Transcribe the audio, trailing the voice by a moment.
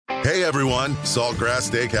Hey everyone, Saltgrass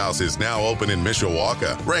Steakhouse is now open in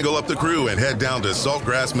Mishawaka. Wrangle up the crew and head down to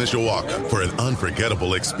Saltgrass Mishawaka for an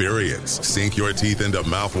unforgettable experience. Sink your teeth into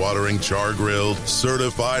mouth-watering char-grilled,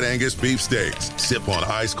 certified Angus beef steaks. Sip on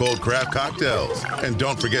ice-cold craft cocktails. And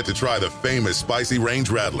don't forget to try the famous spicy range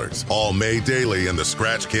rattlers, all made daily in the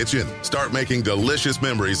Scratch Kitchen. Start making delicious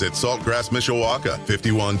memories at Saltgrass Mishawaka,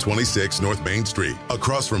 5126 North Main Street,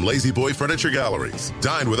 across from Lazy Boy Furniture Galleries.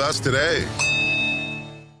 Dine with us today.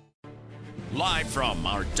 Live from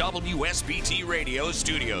our WSBT radio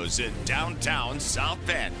studios in downtown South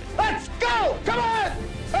Bend. Let's go! Come on!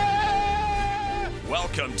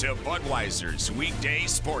 Welcome to Budweiser's weekday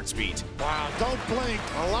sports beat. Wow, don't blink.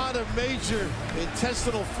 A lot of major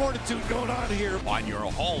intestinal fortitude going on here. On your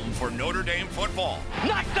home for Notre Dame football.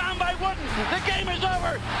 Knocked down by Wooden. The game is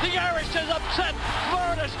over. The Irish is upset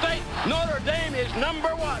Florida State. Notre Dame is number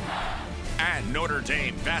one. And Notre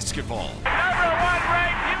Dame basketball. Number one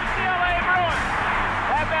ranked UCLA Bruins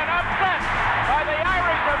have been upset by the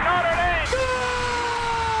Irish of Notre Dame.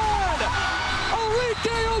 Good!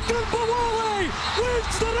 Enrique Ogunbowale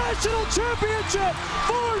wins the national championship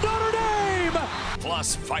for Notre Dame.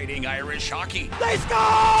 Plus Fighting Irish hockey. They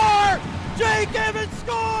score! Jake Evans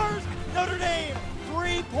scores! Notre Dame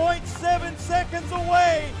 3.7 seconds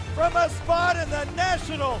away from a spot in the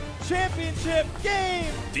national championship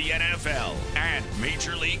game. The NFL and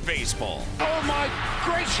Major League Baseball. Oh my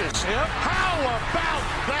gracious, how about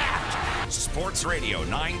that? Sports Radio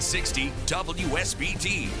 960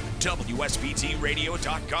 WSBT,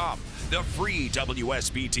 WSBTradio.com, the free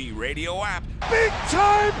WSBT radio app. Big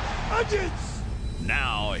time Onions!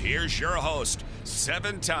 Now, here's your host,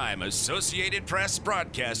 7-time Associated Press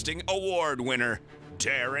Broadcasting Award winner,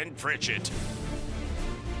 Darren Pritchett.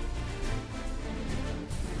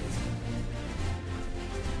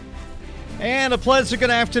 And a pleasant good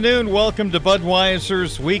afternoon. Welcome to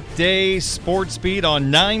Budweiser's weekday sports beat on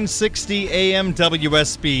 960 AM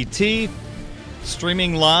WSBT.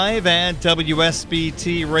 Streaming live at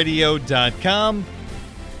WSBTradio.com.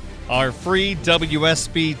 Our free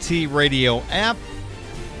WSBT radio app.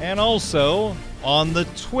 And also on the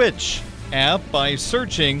Twitch app by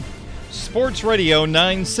searching Sports Radio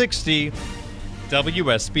 960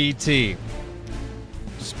 WSBT.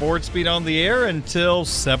 Sports beat on the air until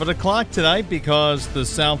 7 o'clock tonight because the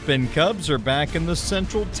South Bend Cubs are back in the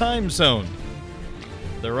Central Time Zone.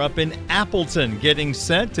 They're up in Appleton getting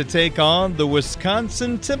set to take on the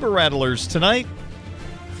Wisconsin Timber Rattlers tonight.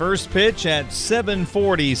 First pitch at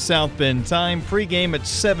 7:40 South Bend time, pregame at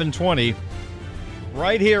 7:20.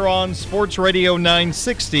 Right here on Sports Radio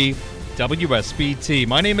 960 WSBT.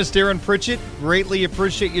 My name is Darren Pritchett. Greatly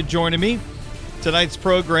appreciate you joining me. Tonight's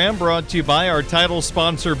program brought to you by our title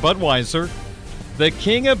sponsor, Budweiser. The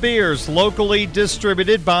King of Beers, locally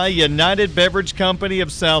distributed by United Beverage Company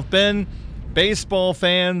of South Bend. Baseball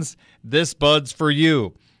fans, this Bud's for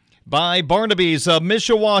you. By Barnaby's of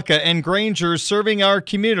Mishawaka and Granger, serving our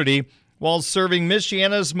community while serving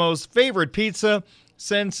Michiana's most favorite pizza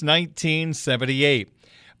since 1978.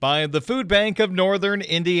 By the Food Bank of Northern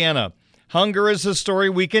Indiana. Hunger is a story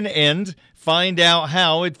we can end. Find out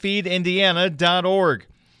how at feedindiana.org.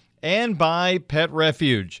 And by Pet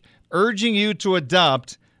Refuge, urging you to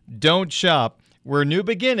adopt, don't shop, where new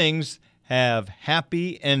beginnings have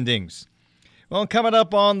happy endings. Well, coming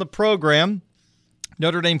up on the program,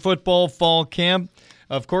 Notre Dame football fall camp,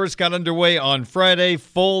 of course, got underway on Friday.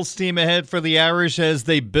 Full steam ahead for the Irish as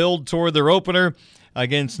they build toward their opener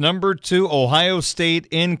against number 2 Ohio State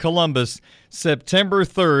in Columbus, September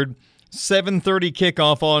 3rd. 7:30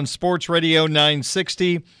 kickoff on Sports Radio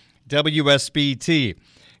 960 WSBT.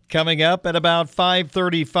 Coming up at about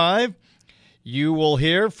 5:35, you will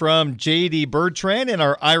hear from J.D. Bertrand in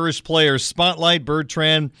our Irish Players Spotlight.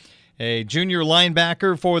 Bertrand, a junior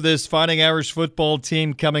linebacker for this Fighting Irish football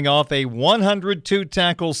team, coming off a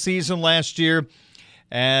 102-tackle season last year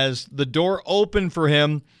as the door opened for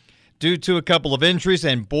him due to a couple of injuries,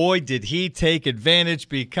 and boy, did he take advantage,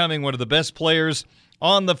 becoming one of the best players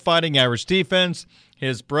on the Fighting Irish defense.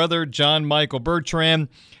 His brother, John Michael Bertrand,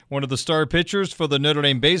 one of the star pitchers for the Notre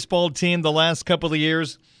Dame baseball team the last couple of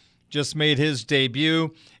years, just made his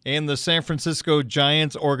debut in the San Francisco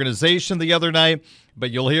Giants organization the other night. But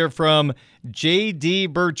you'll hear from J.D.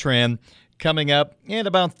 Bertrand coming up in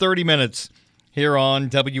about 30 minutes here on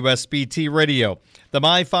WSBT Radio. The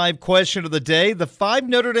My 5 question of the day, the 5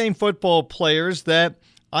 Notre Dame football players that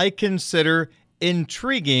I consider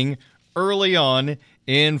intriguing early on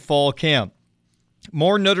in fall camp.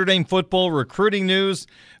 More Notre Dame football recruiting news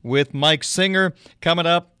with Mike Singer coming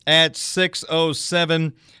up at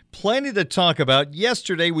 6:07. Plenty to talk about.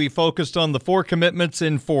 Yesterday we focused on the 4 commitments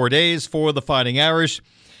in 4 days for the Fighting Irish.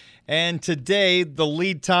 And today, the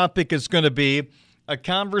lead topic is going to be a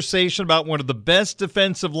conversation about one of the best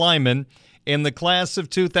defensive linemen in the class of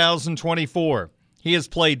 2024. He has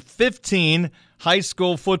played 15 high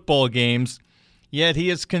school football games, yet he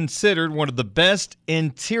is considered one of the best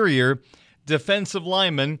interior defensive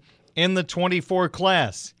linemen in the 24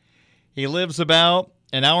 class. He lives about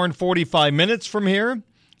an hour and 45 minutes from here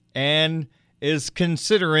and is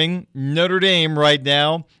considering Notre Dame right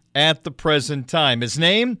now at the present time. His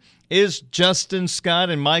name is Justin Scott,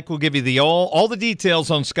 and Mike will give you all the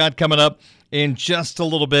details on Scott coming up in just a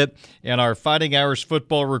little bit in our Fighting Irish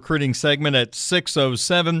football recruiting segment at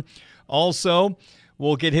 6:07. Also,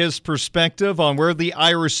 we'll get his perspective on where the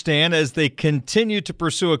Irish stand as they continue to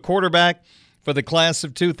pursue a quarterback for the class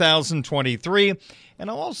of 2023. And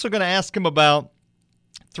I'm also going to ask him about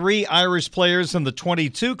 3 Irish players in the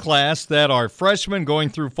 22 class that are freshmen going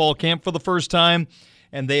through fall camp for the first time,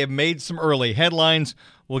 and they have made some early headlines.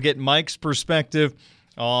 We'll get Mike's perspective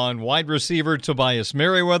on wide receiver Tobias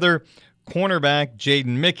Merriweather, cornerback Jaden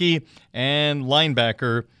Mickey, and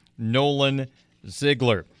linebacker Nolan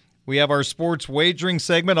Ziegler. We have our sports wagering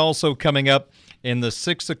segment also coming up in the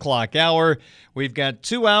 6 o'clock hour. We've got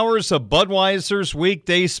 2 hours of Budweiser's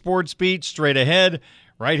weekday sports beat straight ahead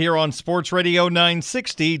right here on Sports Radio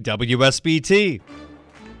 960 WSBT.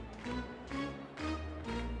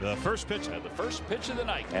 The first pitch of the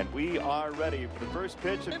night. And we are ready for the first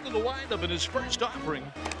pitch. Into the windup in his first offering.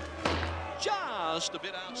 Just a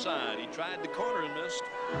bit outside. He tried the corner and missed.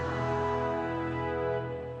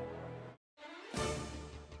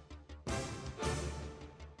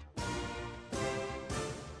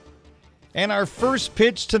 And our first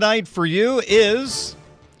pitch tonight for you is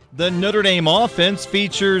the Notre Dame offense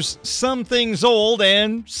features some things old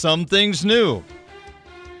and some things new.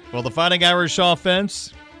 Well, the Fighting Irish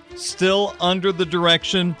offense still under the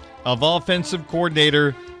direction of offensive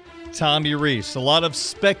coordinator Tommy Rees. A lot of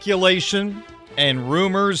speculation and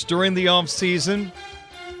rumors during the offseason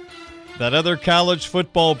that other college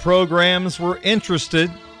football programs were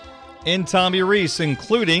interested in Tommy Rees,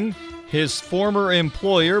 including his former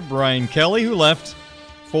employer, Brian Kelly, who left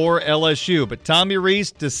for LSU. But Tommy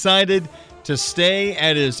Rees decided to stay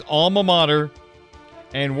at his alma mater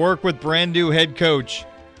and work with brand new head coach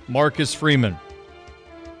Marcus Freeman.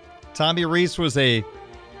 Tommy Rees was a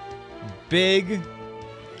big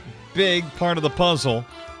part of the puzzle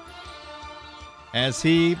as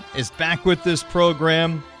he is back with this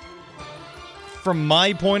program. From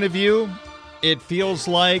my point of view, it feels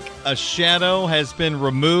like a shadow has been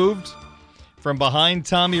removed from behind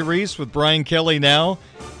Tommy Rees with Brian Kelly now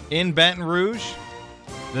in Baton Rouge.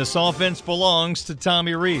 This offense belongs to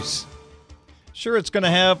Tommy Rees. Sure, it's going to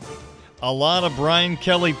have a lot of Brian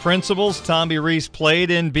Kelly principles. Tommy Rees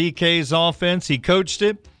played in BK's offense. He coached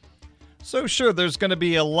it. So sure, there's going to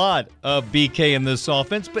be a lot of BK in this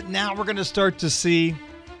offense, but now we're going to start to see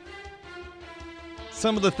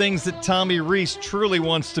some of the things that Tommy Rees truly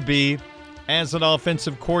wants to be as an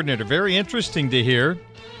offensive coordinator. Very interesting to hear.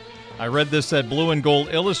 I read this at Blue and Gold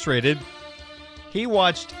Illustrated. He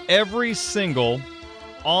watched every single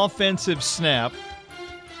offensive snap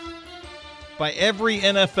by every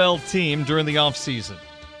NFL team during the offseason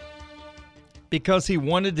because he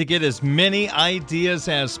wanted to get as many ideas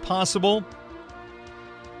as possible,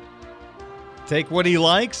 take what he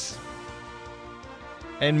likes,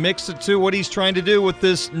 and mix it to what he's trying to do with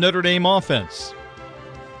this Notre Dame offense.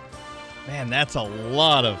 Man, that's a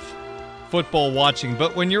lot of football watching.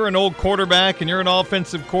 But when you're an old quarterback and you're an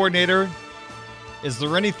offensive coordinator, is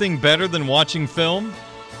there anything better than watching film?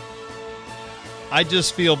 I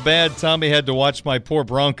just feel bad Tommy had to watch my poor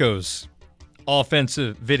Broncos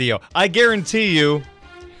offensive video. I guarantee you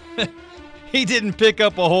he didn't pick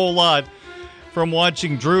up a whole lot from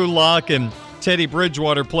watching Drew Lock and Teddy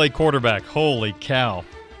Bridgewater play quarterback. Holy cow.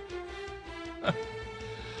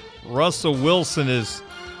 Russell Wilson is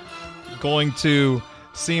going to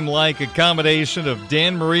seem like a combination of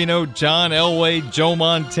Dan Marino, John Elway, Joe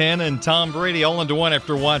Montana, and Tom Brady all into one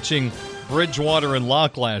after watching Bridgewater and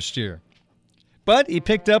Lock last year. But he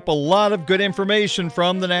picked up a lot of good information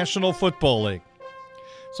from the National Football League.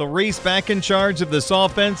 So Rees back in charge of this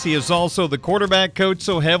offense. He is also the quarterback coach,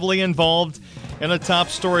 so heavily involved in a top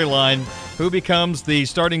storyline. Who becomes the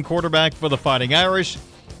starting quarterback for the Fighting Irish?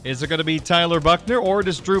 Is it going to be Tyler Buckner, or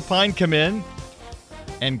does Drew Pine come in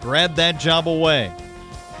and grab that job away?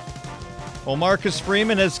 Well, Marcus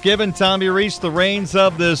Freeman has given Tommy Rees the reins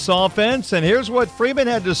of this offense, and here's what Freeman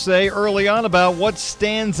had to say early on about what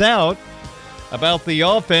stands out about the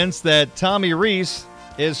offense that Tommy Rees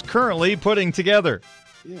is currently putting together.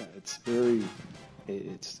 Yeah, it's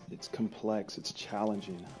complex, it's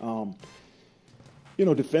challenging.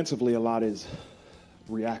 defensively a lot is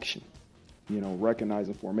reaction.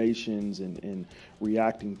 Recognizing formations and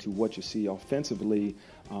reacting to what you see offensively.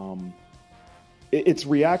 It's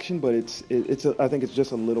reaction, but I think it's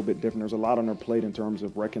just a little bit different. There's a lot on their plate in terms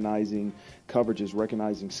of recognizing coverages,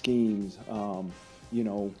 recognizing schemes,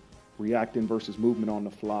 reacting versus movement on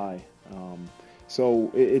the fly.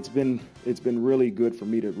 So it's been really good for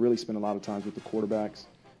me to really spend a lot of time with the quarterbacks,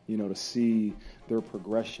 to see their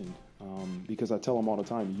progression. Because I tell them all the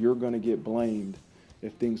time, you're going to get blamed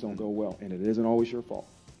if things don't go well, and it isn't always your fault.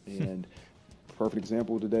 And perfect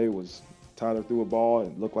example today was Tyler threw a ball.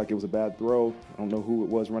 It looked like it was a bad throw. I don't know who it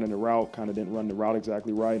was running the route, kind of didn't run the route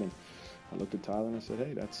exactly right. And I looked at Tyler and I said,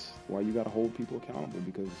 hey, that's why you got to hold people accountable,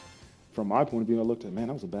 because from my point of view, I looked at, man,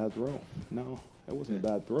 that was a bad throw. No, that wasn't a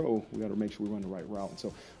bad throw. We got to make sure we run the right route. And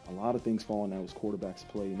so a lot of things fall in those quarterbacks'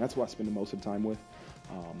 play, and that's what I spend the most of the time with.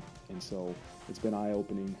 And so it's been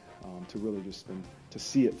eye-opening to really just to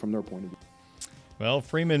see it from their point of view. Well,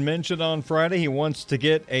 Freeman mentioned on Friday he wants to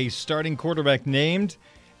get a starting quarterback named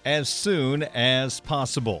as soon as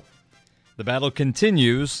possible. The battle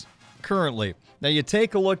continues currently. Now, you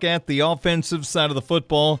take a look at the offensive side of the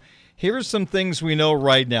football. Here are some things we know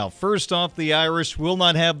right now. First off, the Irish will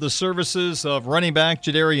not have the services of running back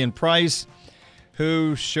Jadarian Price,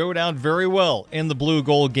 who showed out very well in the Blue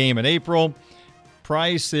Gold game in April.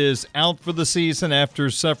 Price is out for the season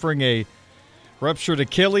after suffering a ruptured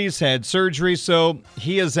Achilles, had surgery, so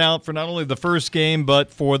he is out for not only the first game,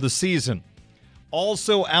 but for the season.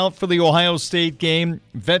 Also out for the Ohio State game,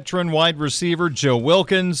 veteran wide receiver Joe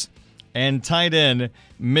Wilkins and tight end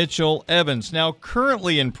Mitchell Evans. Now,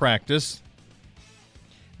 currently in practice,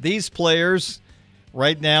 these players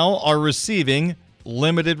right now are receiving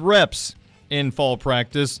limited reps in fall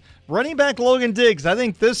practice. Running back Logan Diggs, I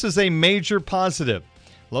think this is a major positive.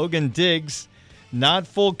 Logan Diggs, not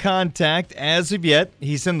full contact as of yet.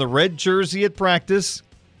 He's in the red jersey at practice.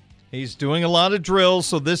 He's doing a lot of drills,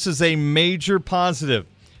 so this is a major positive.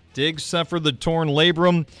 Diggs suffered the torn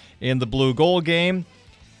labrum in the Blue Gold game.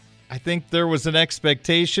 I think there was an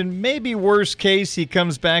expectation, maybe worst case, he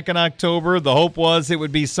comes back in October. The hope was it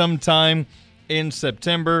would be sometime in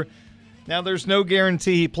September. Now, there's no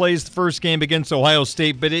guarantee he plays the first game against Ohio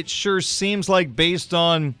State, but it sure seems like based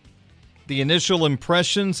on the initial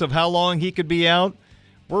impressions of how long he could be out,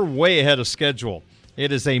 we're way ahead of schedule.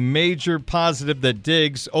 It is a major positive that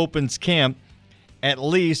Diggs opens camp, at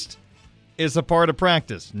least is a part of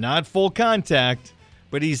practice. Not full contact,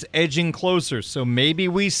 but he's edging closer. So maybe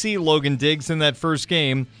we see Logan Diggs in that first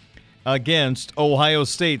game against Ohio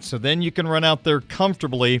State. So then you can run out there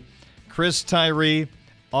comfortably Chris Tyree,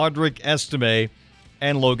 Audric Estime,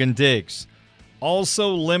 and Logan Diggs.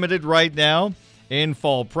 Also limited right now in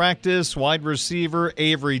fall practice, wide receiver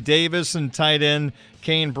Avery Davis and tight end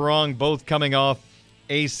Kane Barong, both coming off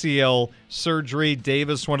ACL surgery.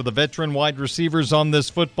 Davis, one of the veteran wide receivers on this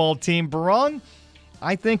football team. Barong,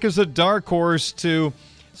 I think, is a dark horse to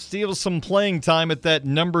steal some playing time at that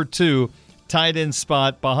number 2 tight end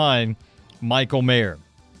spot behind Michael Mayer.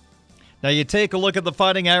 Now you take a look at the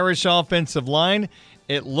Fighting Irish offensive line.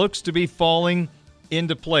 It looks to be falling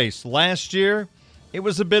into place. Last year, it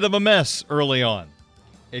was a bit of a mess early on.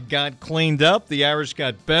 It got cleaned up. The Irish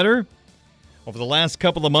got better over the last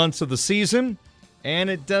couple of months of the season, and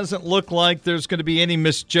it doesn't look like there's going to be any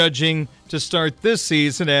misjudging to start this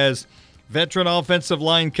season, as veteran offensive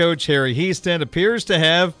line coach Harry Hiestand appears to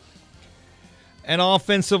have an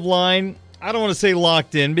offensive line, I don't want to say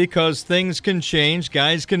locked in, because things can change.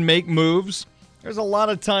 Guys can make moves. There's a lot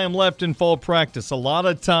of time left in fall practice, a lot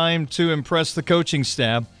of time to impress the coaching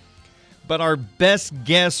staff. But our best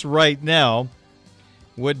guess right now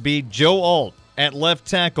would be Joe Alt at left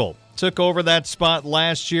tackle. Took over that spot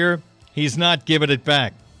last year. He's not giving it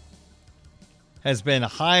back. Has been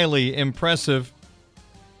highly impressive.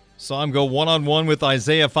 Saw him go one-on-one with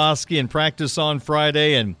Isaiah Foskey in practice on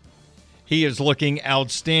Friday, and he is looking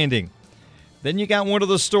outstanding. Then you got one of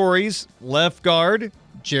the stories, left guard,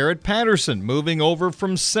 Jarrett Patterson, moving over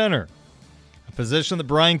from center. A position that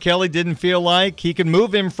Brian Kelly didn't feel like he could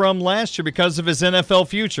move him from last year because of his NFL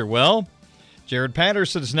future. Well, Jarrett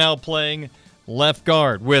Patterson is now playing left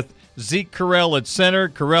guard with Zeke Correll at center.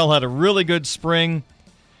 Correll had a really good spring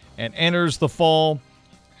and enters the fall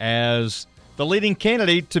as the leading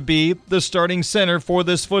candidate to be the starting center for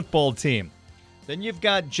this football team. Then you've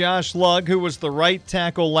got Josh Lugg, who was the right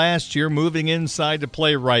tackle last year, moving inside to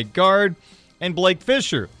play right guard, and Blake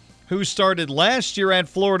Fisher, who started last year at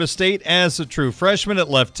Florida State as a true freshman at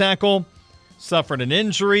left tackle, suffered an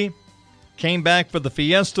injury, came back for the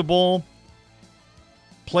Fiesta Bowl,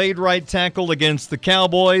 played right tackle against the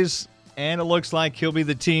Cowboys, and it looks like he'll be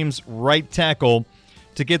the team's right tackle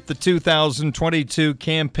to get the 2022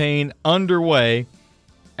 campaign underway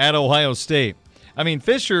at Ohio State. I mean,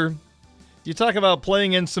 Fisher, you talk about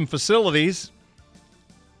playing in some facilities.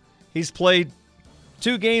 He's played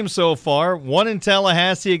 2 games so far, one in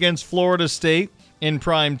Tallahassee against Florida State in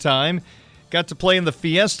prime time. Got to play in the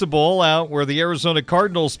Fiesta Bowl out where the Arizona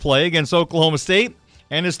Cardinals play against Oklahoma State.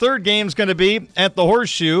 And his 3rd game is going to be at the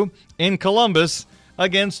Horseshoe in Columbus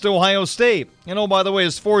against Ohio State. And oh, by the way,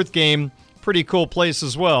 his 4th game, pretty cool place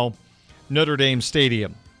as well, Notre Dame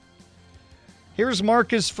Stadium. Here's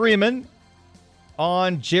Marcus Freeman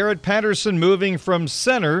on Jaret Patterson moving from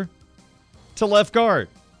center to left guard.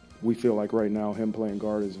 We feel like right now him playing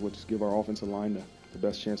guard is what's give our offensive line the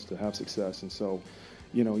best chance to have success. And so,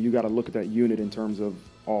 you got to look at that unit in terms of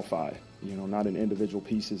all 5, not in individual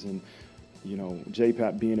pieces. And,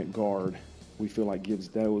 J-Pat being at guard, we feel like gives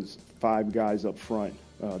those 5 guys up front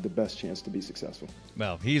the best chance to be successful.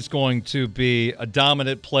 Well, he's going to be a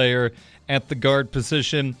dominant player at the guard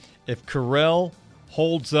position. If Correll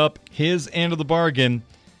holds up his end of the bargain,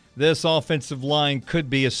 this offensive line could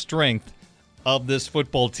be a strength of this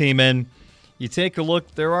football team. And you take a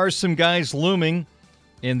look, there are some guys looming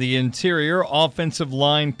in the interior offensive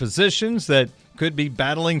line positions that could be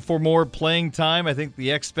battling for more playing time. I think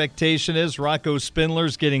the expectation is Rocco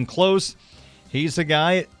Spindler's getting close. He's a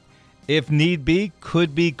guy, if need be,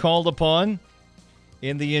 could be called upon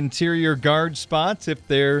in the interior guard spots if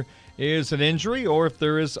there is an injury or if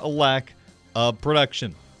there is a lack of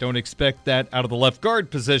production. Don't expect that out of the left guard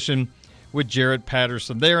position with Jaret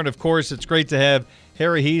Patterson there. And, of course, it's great to have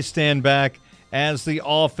Harry Hiestand back as the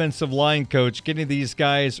offensive line coach, getting these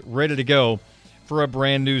guys ready to go for a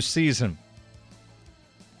brand new season.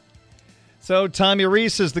 So Tommy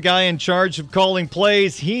Rees is the guy in charge of calling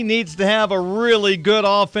plays. He needs to have a really good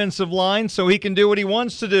offensive line so he can do what he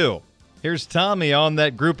wants to do. Here's Tommy on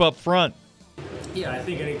that group up front. Yeah, I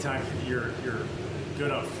think anytime you're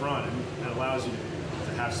good up front, it allows you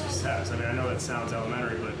to have success. I mean, I know that sounds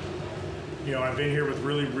elementary, but, I've been here with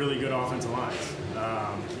really, really good offensive lines.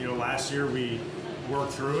 Last year we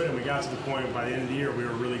worked through it and we got to the point by the end of the year we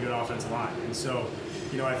were a really good offensive line. And so,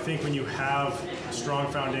 I think when you have a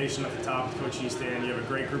strong foundation at the top of Coach Hiestand, you have a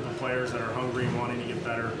great group of players that are hungry and wanting to get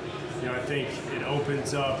better. I think it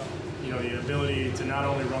opens up, the ability to not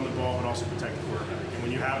only run the ball but also protect the quarterback. And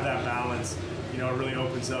when you have that balance, it really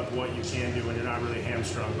opens up what you can do when you're not really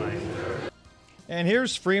hamstrung by anything. And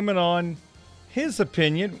here's Freeman on his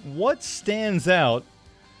opinion. What stands out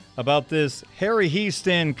about this Harry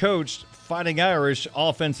Hiestand coached Fighting Irish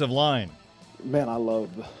offensive line? Man, I love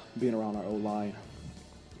being around our O-line.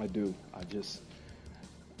 I do.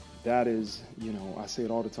 That is, I say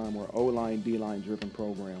it all the time, we're O-line, D-line driven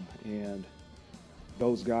program. And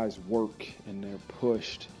those guys work and they're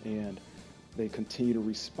pushed and they continue to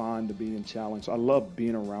respond to being challenged. I love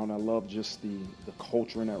being around. I love just the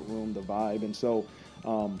culture in that room, the vibe. And so,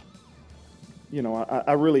 I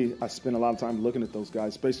spend a lot of time looking at those guys,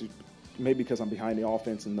 especially maybe because I'm behind the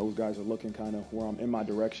offense and those guys are looking kind of where I'm in my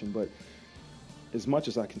direction. But as much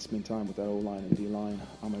as I can spend time with that O-line and D-line,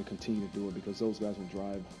 I'm going to continue to do it because those guys will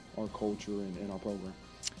drive our culture and our program.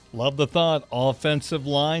 Love the thought. Offensive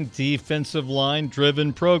line, defensive line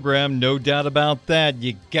driven program. No doubt about that.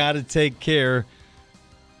 You got to take care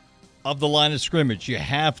of the line of scrimmage. You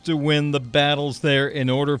have to win the battles there in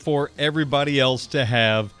order for everybody else to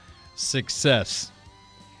have success.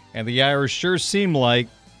 And the Irish sure seem like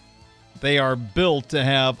they are built to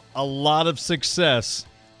have a lot of success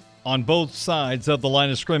on both sides of the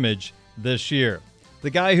line of scrimmage this year. The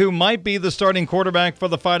guy who might be the starting quarterback for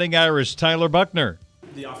the Fighting Irish, Tyler Buckner.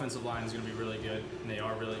 The offensive line is going to be really good, and they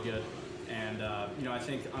are really good. And, I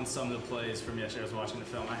think on some of the plays from yesterday, I was watching the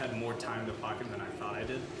film, I had more time to pocket than I thought I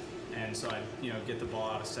did. And so I, get the ball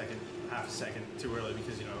out half a second too early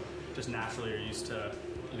because, just naturally you're used to,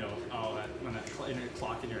 when that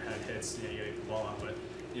clock in your head hits, you got to get the ball out. But,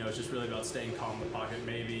 it's just really about staying calm in the pocket.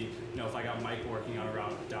 Maybe, if I got Mike working on a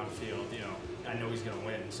route downfield, I know he's going to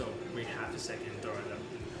win. So wait half a second and throw it up.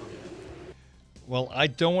 Well, I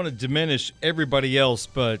don't want to diminish everybody else,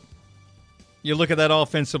 but you look at that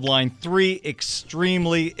offensive line, 3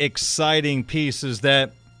 extremely exciting pieces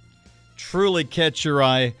that truly catch your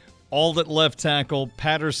eye. All at left tackle,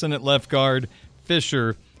 Patterson at left guard,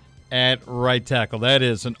 Fisher at right tackle. That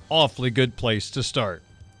is an awfully good place to start.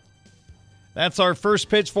 That's our first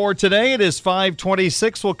pitch for today. It is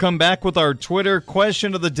 5:26. We'll come back with our Twitter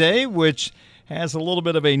question of the day, which has a little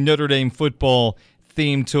bit of a Notre Dame football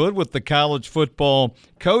theme to it with the college football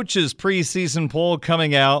coaches preseason poll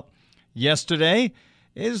coming out yesterday.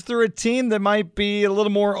 Is there a team that might be a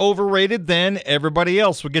little more overrated than everybody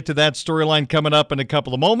else? We'll get to that storyline coming up in a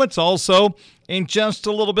couple of moments. Also, in just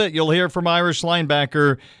a little bit, you'll hear from Irish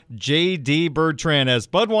linebacker J.D. Bertrand as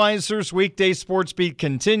Budweiser's Weekday Sports Beat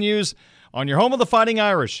continues on your home of the Fighting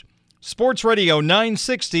Irish, Sports Radio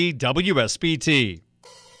 960 WSBT.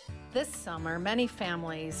 This summer, many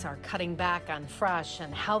families are cutting back on fresh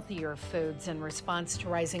and healthier foods in response to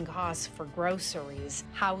rising costs for groceries,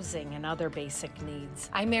 housing, and other basic needs.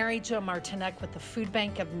 I'm Mary Jo Martinek with the Food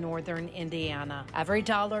Bank of Northern Indiana. Every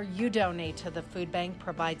dollar you donate to the food bank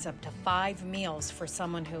provides up to 5 meals for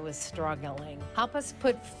someone who is struggling. Help us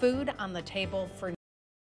put food on the table for.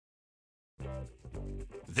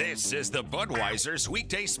 This is the Budweiser's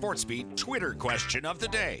Weekday Sports Beat Twitter question of the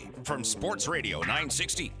day from Sports Radio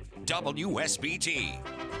 960 WSBT.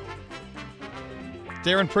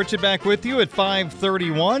 Darren Pritchett back with you at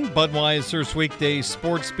 5:31. Budweiser's Weekday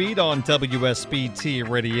Sports Beat on WSBT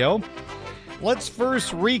Radio. Let's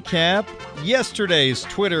first recap yesterday's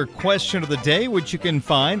Twitter question of the day, which you can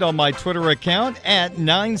find on my Twitter account at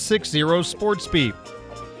 960SportsBeat.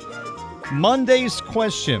 Monday's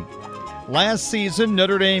question. Last season,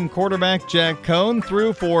 Notre Dame quarterback Jack Coan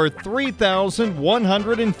threw for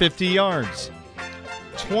 3,150 yards,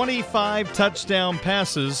 25 touchdown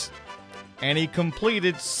passes, and he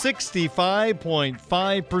completed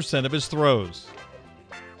 65.5% of his throws.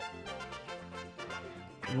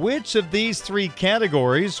 Which of these three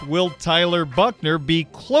categories will Tyler Buchner be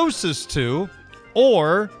closest to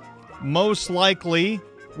or most likely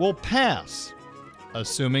will pass,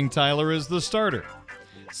 assuming Tyler is the starter?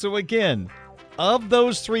 So again, of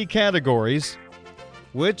those three categories,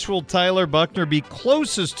 which will Tyler Buchner be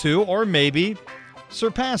closest to or maybe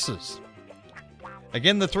surpasses?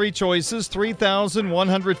 Again, the three choices: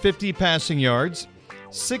 3,150 passing yards,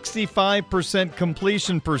 65%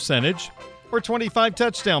 completion percentage, or 25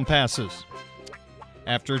 touchdown passes.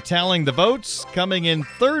 After tallying the votes, coming in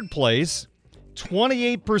third place,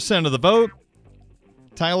 28% of the vote,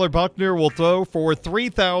 Tyler Buchner will throw for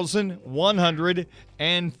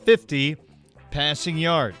 3,150 passing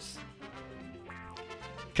yards.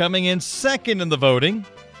 Coming in second in the voting,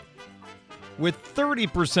 with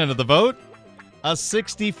 30% of the vote, a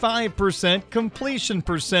 65% completion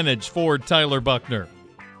percentage for Tyler Buchner.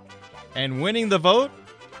 And winning the vote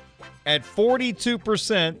at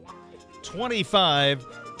 42%, 25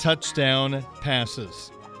 touchdown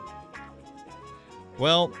passes.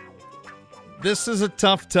 Well, this is a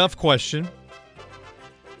tough question.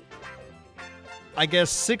 I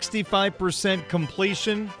guess 65%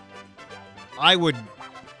 completion, I would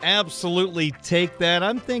absolutely take that.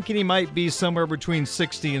 I'm thinking he might be somewhere between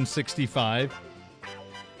 60 and 65.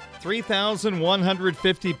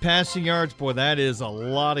 3,150 passing yards. Boy, that is a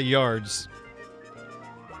lot of yards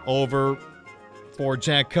over for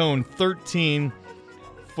Jack Coan. 13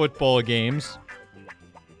 football games.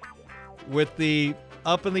 With the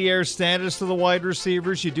up-in-the-air status of the wide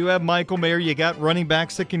receivers, you do have Michael Mayer. You got running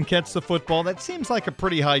backs that can catch the football. That seems like a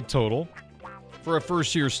pretty high total for a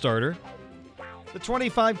first-year starter. The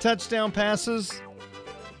 25 touchdown passes,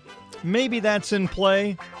 maybe that's in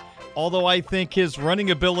play, although I think his running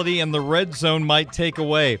ability in the red zone might take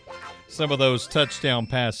away some of those touchdown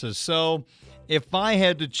passes. So if I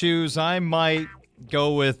had to choose, I might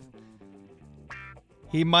go with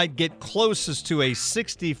he might get closest to a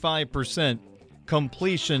 65%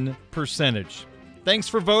 completion percentage. Thanks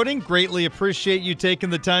for voting. Greatly appreciate you taking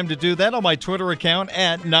the time to do that on my Twitter account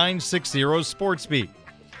at 960SportsBeat.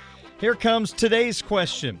 Here comes today's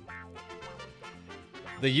question.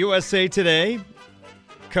 The USA Today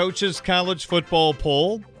Coaches College Football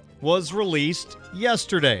Poll was released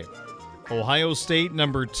yesterday. Ohio State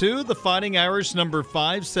number 2, the Fighting Irish number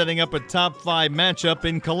 5, setting up a top 5 matchup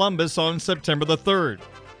in Columbus on September the 3rd.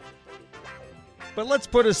 But let's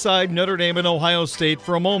put aside Notre Dame and Ohio State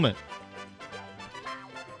for a moment.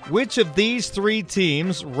 Which of these three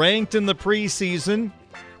teams ranked in the preseason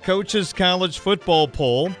Coaches College Football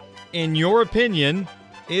Poll, in your opinion,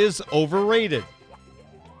 is overrated?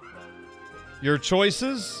 Your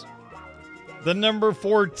choices? The number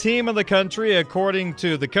 4 team in the country, according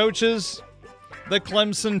to the coaches, the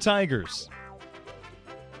Clemson Tigers.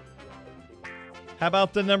 How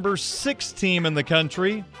about the number 6 team in the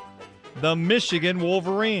country, the Michigan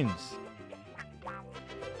Wolverines?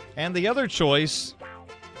 And the other choice,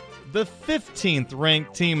 the 15th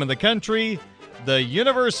ranked team in the country, the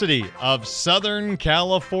University of Southern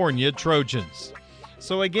California Trojans.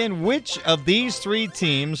 So again, which of these three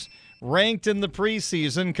teams ranked in the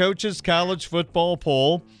preseason Coaches College Football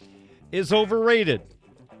Poll is overrated?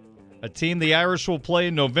 A team the Irish will play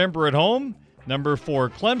in November at home, number 4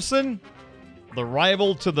 Clemson, The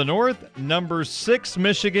rival to the north, number 6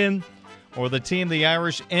 Michigan, or the team the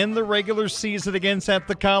Irish end the regular season against at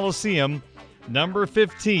the Coliseum, number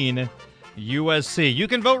 15 USC. You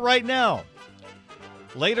can vote right now,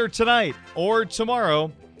 later tonight or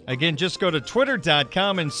tomorrow. Again, just go to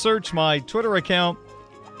twitter.com and search my Twitter account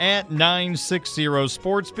at 960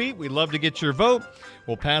 SportsBeat. We'd love to get your vote.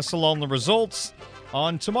 We'll pass along the results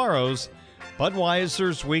on tomorrow's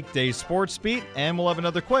Budweiser's Weekday Sports Beat, and we'll have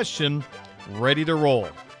another question ready to roll.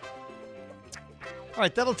 All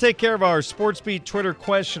right, that'll take care of our Sports Beat Twitter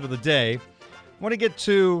question of the day. I want to get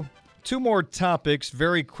to 2 more topics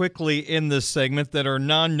very quickly in this segment that are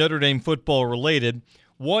non-Notre Dame football related.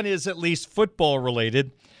 One is at least football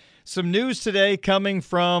related. Some news today coming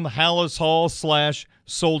from Halas Hall /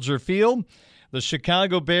 Soldier Field. The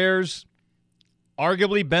Chicago Bears'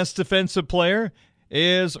 arguably best defensive player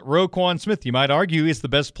is Roquan Smith. You might argue he's the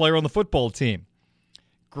best player on the football team.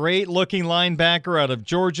 Great-looking linebacker out of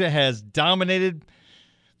Georgia, has dominated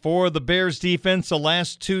for the Bears defense the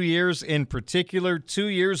last 2 years in particular. 2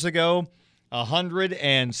 years ago,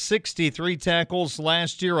 163 tackles.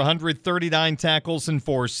 Last year, 139 tackles and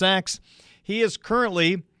 4 sacks. He is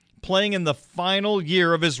currently playing in the final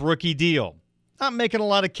year of his rookie deal. Not making a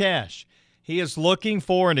lot of cash. He is looking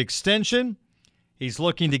for an extension. He's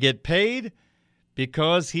looking to get paid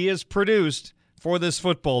because he has produced for this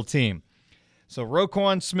football team. So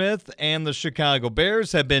Roquan Smith and the Chicago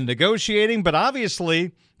Bears have been negotiating, but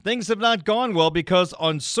obviously things have not gone well because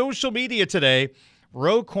on social media today,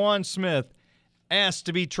 Roquan Smith asked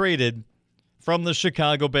to be traded from the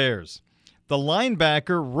Chicago Bears. The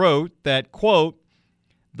linebacker wrote that, quote,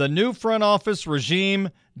 "The new front office regime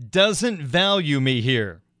doesn't value me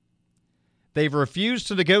here. They've refused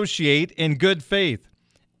to negotiate in good faith.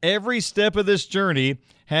 Every step of this journey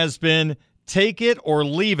has been take it or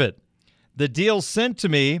leave it. The deal sent to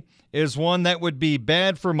me is one that would be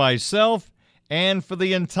bad for myself and for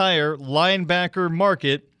the entire linebacker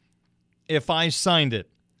market if I signed it."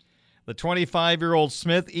 The 25-year-old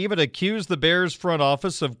Smith even accused the Bears front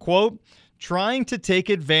office of, quote, "trying to take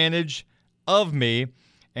advantage of me,"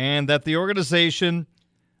 and that the organization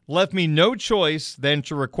left me no choice than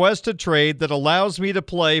to request a trade that allows me to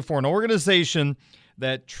play for an organization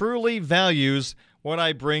that truly values what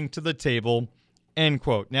I bring to the table, end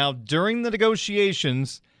quote. Now, during the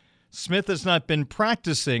negotiations, Smith has not been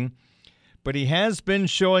practicing, but he has been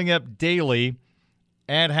showing up daily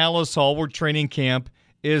at Halas Hall where training camp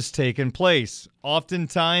is taking place.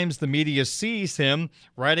 Oftentimes, the media sees him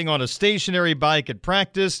riding on a stationary bike at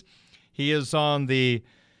practice. He is on the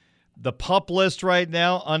PUP list right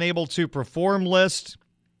now, unable to perform list.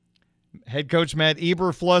 Head coach Matt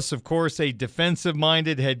Eberflus, of course, a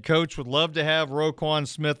defensive-minded head coach, would love to have Roquan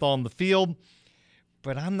Smith on the field,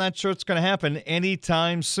 but I'm not sure it's going to happen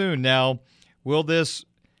anytime soon. Now, will this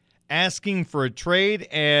asking for a trade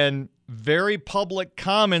and very public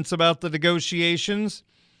comments about the negotiations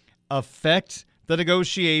affect the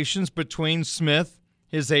negotiations between Smith,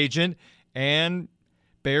 his agent, and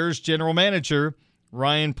Bears general manager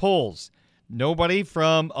Ryan Poles? Nobody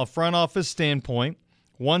from a front office standpoint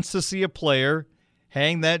wants to see a player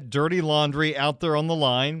hang that dirty laundry out there on the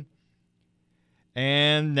line.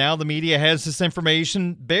 And now the media has this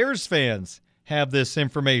information. Bears fans have this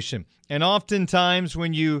information. And oftentimes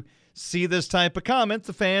when you see this type of comment,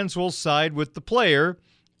 the fans will side with the player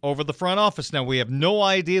over the front office. Now, we have no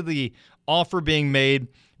idea the offer being made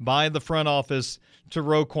by the front office to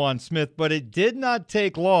Roquan Smith, but it did not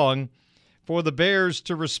take long for the Bears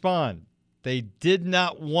to respond. They did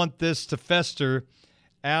not want this to fester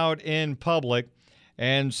out in public.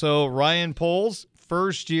 And so Ryan Poles,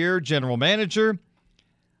 first-year general manager,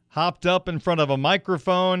 hopped up in front of a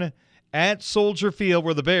microphone at Soldier Field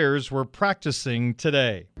where the Bears were practicing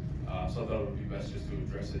today. So I thought it would be best just to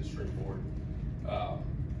address it straightforward.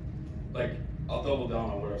 I'll double down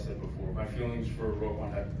on what I said before. My feelings for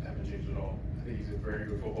Roquan haven't changed at all. I think he's a very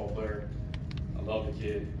good football player. I love the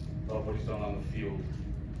kid, love what he's done on the field,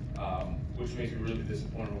 which makes me really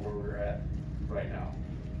disappointed where we're at right now.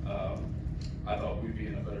 I thought we'd be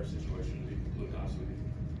in a better situation, to be completely honest with you.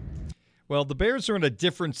 Well, the Bears are in a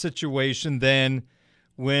different situation than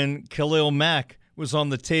when Khalil Mack was on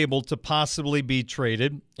the table to possibly be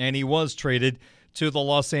traded, and he was traded to the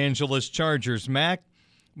Los Angeles Chargers. Mack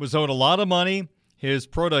was owed a lot of money. His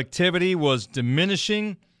productivity was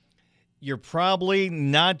diminishing. You're probably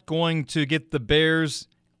not going to get the Bears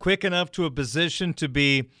quick enough to a position to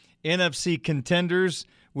be NFC contenders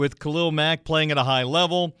with Khalil Mack playing at a high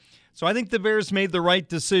level. So I think the Bears made the right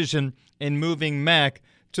decision in moving Mack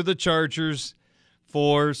to the Chargers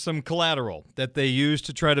for some collateral that they used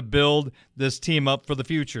to try to build this team up for the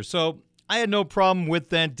future. So I had no problem with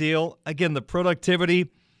that deal. Again, the productivity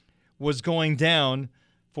was going down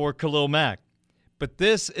for Khalil Mack. But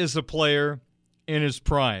this is a player in his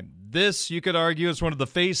prime. This, you could argue, is one of the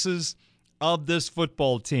faces of this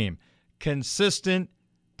football team. Consistent,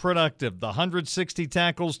 productive. The 160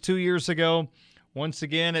 tackles 2 years ago. Once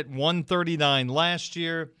again at 139 last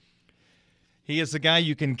year. He is a guy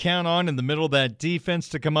you can count on in the middle of that defense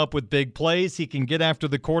to come up with big plays. He can get after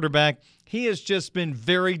the quarterback. He has just been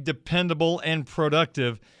very dependable and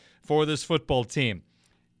productive for this football team.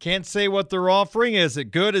 Can't say what they're offering. Is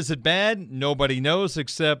it good? Is it bad? Nobody knows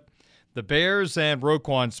except the Bears and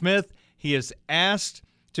Roquan Smith. He is asked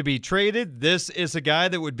to be traded. This is a guy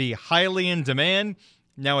that would be highly in demand.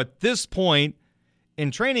 Now, at this point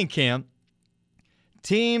in training camp,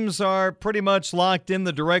 teams are pretty much locked in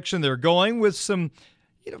the direction they're going with some,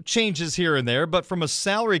 changes here and there. But from a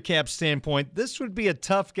salary cap standpoint, this would be a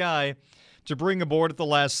tough guy to bring aboard at the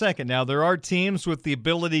last second. Now, there are teams with the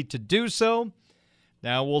ability to do so.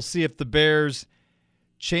 Now, we'll see if the Bears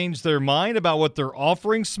change their mind about what they're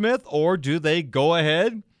offering Smith, or do they go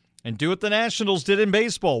ahead and do what the Nationals did in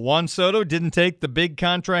baseball. Juan Soto didn't take the big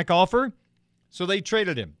contract offer, so they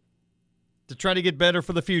traded him to try to get better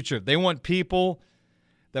for the future. They want people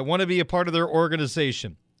that want to be a part of their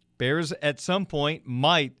organization. Bears at some point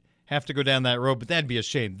might have to go down that road, but that'd be a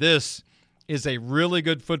shame. This is a really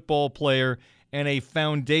good football player and a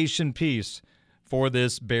foundation piece for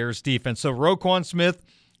this Bears defense. So Roquan Smith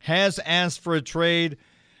has asked for a trade.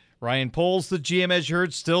 Ryan Poles, the GM, as you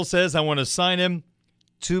heard, still says, I want to sign him.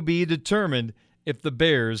 To be determined if the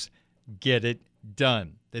Bears get it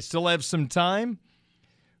done. They still have some time.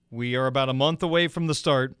 We are about a month away from the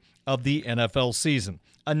start of the NFL season.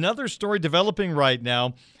 Another story developing right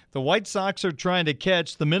now, the White Sox are trying to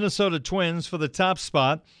catch the Minnesota Twins for the top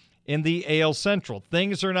spot in the AL Central.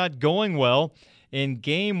 Things are not going well in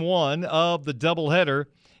Game 1 of the doubleheader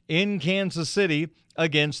in Kansas City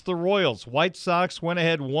against the Royals. White Sox went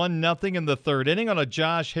ahead 1-0 in the third inning on a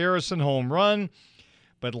Josh Harrison home run,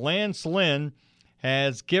 but Lance Lynn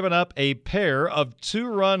has given up a pair of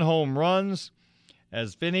 2-run home runs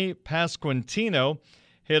as Vinny Pasquantino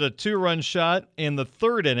hit a 2-run shot in the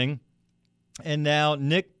third inning. And now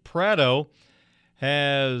Nick Pratto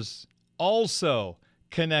has also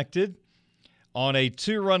connected on a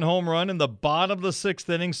 2-run home run in the bottom of the sixth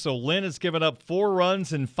inning. So Lynn has given up 4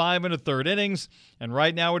 runs in 5 1/3 innings. And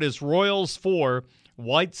right now it is Royals 4,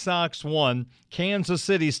 White Sox 1. Kansas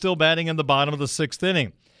City still batting in the bottom of the sixth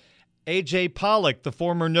inning. A.J. Pollock, the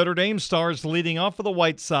former Notre Dame star, is leading off for the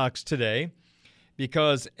White Sox today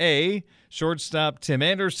because A, shortstop Tim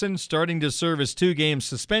Anderson starting to serve his 2-game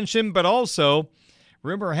suspension, but also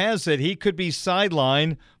rumor has it he could be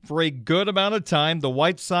sidelined for a good amount of time. The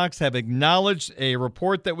White Sox have acknowledged a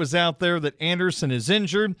report that was out there that Anderson is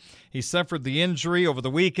injured. He suffered the injury over the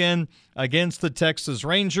weekend against the Texas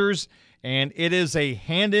Rangers, and it is a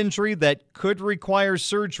hand injury that could require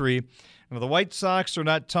surgery. Now, the White Sox are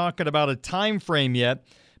not talking about a time frame yet,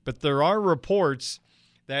 but there are reports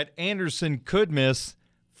that Anderson could miss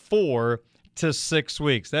 4 to 6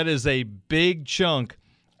 weeks. That is a big chunk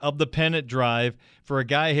of the pennant drive for a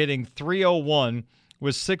guy hitting .301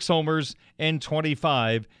 with 6 homers and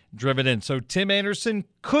 25 driven in. So Tim Anderson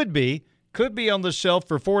could be on the shelf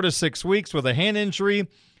for 4 to 6 weeks with a hand injury.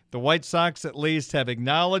 The White Sox at least have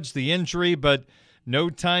acknowledged the injury, but no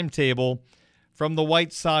timetable from the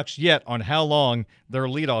White Sox yet on how long their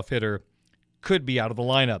leadoff hitter could be out of the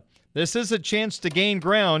lineup. This is a chance to gain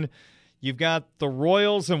ground. You've got the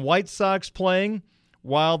Royals and White Sox playing,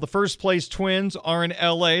 while the first-place Twins are in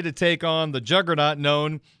L.A. to take on the juggernaut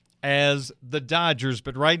known as the Dodgers.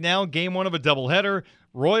 But right now, Game 1 of a doubleheader,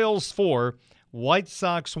 Royals 4, White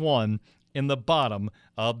Sox 1 in the bottom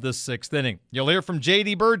of the sixth inning. You'll hear from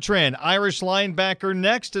J.D. Bertrand, Irish linebacker,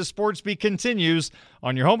 next as Sportsbeat continues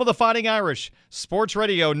on your home of the Fighting Irish, Sports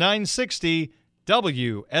Radio 960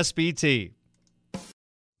 WSBT.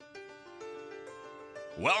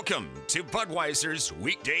 Welcome to Budweiser's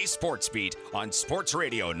Weekday Sports Beat on Sports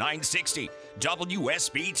Radio 960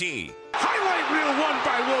 WSBT. Highlight reel won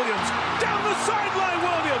by Williams. Down the sideline,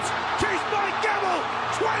 Williams. Chased by Gamble.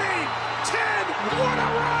 20, 10. What a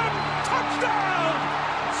run. Touchdown.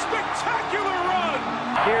 Spectacular run.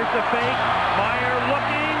 Here's the fake. Meyer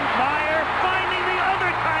looking. Meyer finding the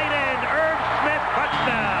other tight end. Irv Smith,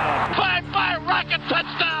 touchdown. 5-5 rocket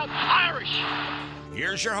touchdown. Irish.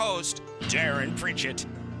 Here's your host, Darren Pritchett.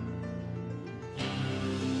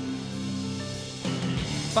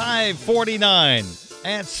 5:49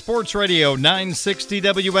 at Sports Radio 960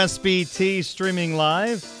 WSBT, streaming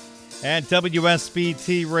live at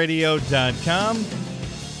WSBTradio.com.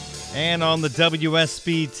 and on the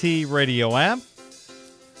WSBT radio app.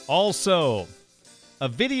 Also, a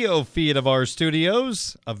video feed of our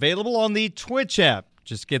studios available on the Twitch app.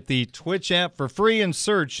 Just get the Twitch app for free and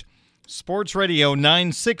search Sports Radio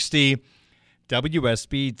 960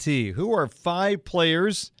 WSBT. Who are 5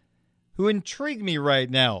 players who intrigue me right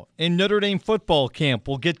now in Notre Dame football camp?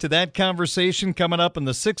 We'll get to that conversation coming up in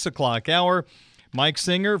the 6 o'clock hour. Mike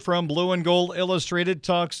Singer from Blue and Gold Illustrated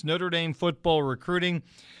talks Notre Dame football recruiting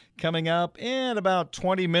coming up in about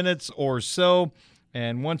 20 minutes or so.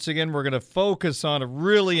 And once again, we're going to focus on a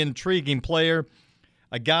really intriguing player,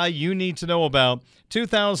 a guy you need to know about.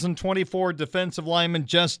 2024 defensive lineman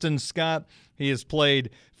Justin Scott. He has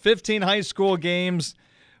played 15 high school games,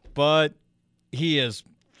 but he is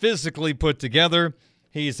physically put together.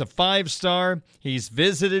 He's a 5-star. He's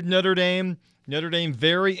visited Notre Dame. Notre Dame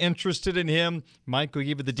very interested in him. Mike will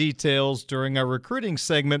give you the details during our recruiting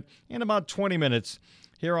segment in about 20 minutes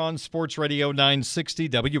here on Sports Radio 960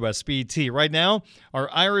 WSBT. Right now, our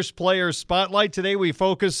Irish Player Spotlight. Today we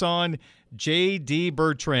focus on J.D.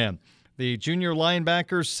 Bertrand, the junior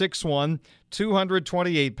linebacker, 6'1",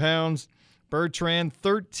 228 pounds. Bertrand,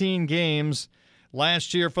 13 games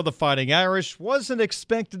last year for the Fighting Irish. Wasn't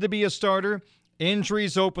expected to be a starter.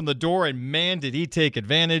 Injuries opened the door, and man, did he take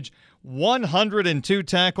advantage. 102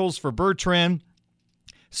 tackles for Bertrand,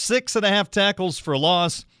 6.5 tackles for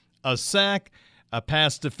loss, a sack, a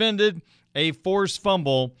pass defended, a forced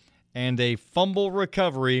fumble, and a fumble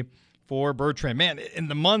recovery for Bertrand. Man, in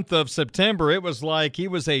the month of September, it was like he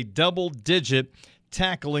was a double-digit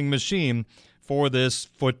tackling machine for this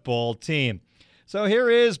football team. So here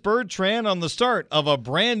is Bertrand on the start of a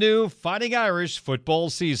brand new Fighting Irish football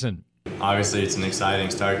season. Obviously, it's an exciting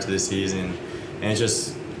start to the season, and it's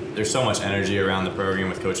just there's so much energy around the program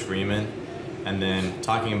with Coach Freeman. And then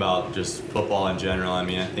talking about just football in general, I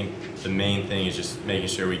mean, I think the main thing is just making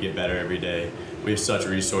sure we get better every day. We have such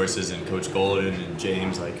resources in Coach Golden and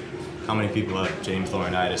James, like how many people have James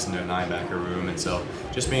Laurinaitis in their linebacker room, and so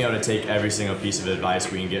just being able to take every single piece of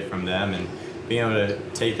advice we can get from them and being able to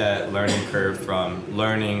take that learning curve from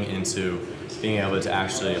learning into being able to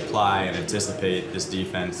actually apply and anticipate this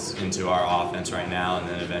defense into our offense right now and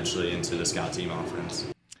then eventually into the scout team offense.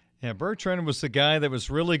 Yeah, Bertrand was the guy that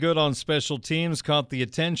was really good on special teams, caught the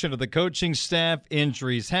attention of the coaching staff.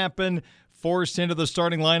 Injuries happened, forced into the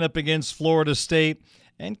starting lineup against Florida State,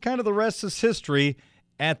 and kind of the rest is history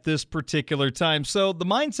at this particular time. So the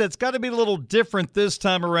mindset's got to be a little different this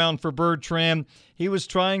time around for Bertrand. He was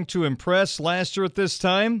trying to impress last year at this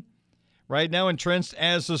time. Right now entrenched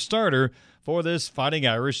as a starter for this Fighting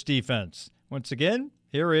Irish defense. Once again,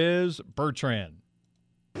 here is Bertrand.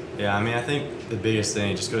 Yeah, I mean, I think the biggest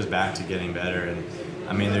thing just goes back to getting better. And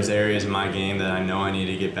I mean, there's areas in my game that I know I need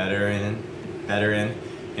to get better in,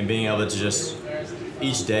 and being able to just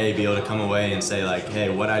each day be able to come away and say like, hey,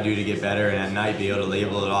 what I do to get better, and at night be able to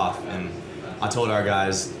label it off. And I told our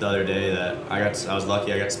guys the other day that I was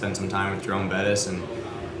lucky I got to spend some time with Jerome Bettis, and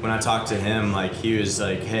when I talked to him, like he was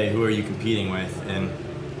like, hey, who are you competing with? And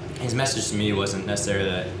his message to me wasn't necessarily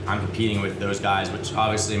that I'm competing with those guys, which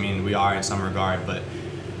obviously, I mean, we are in some regard, but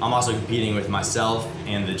I'm also competing with myself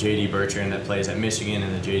and the J.D. Bertrand that plays at Michigan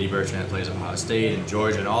and the J.D. Bertrand that plays at Ohio State and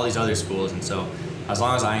Georgia and all these other schools. And so as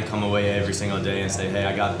long as I can come away every single day and say, hey,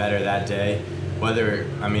 I got better that day, whether,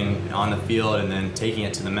 I mean, on the field and then taking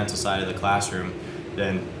it to the mental side of the classroom,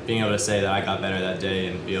 then being able to say that I got better that day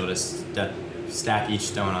and be able to stack each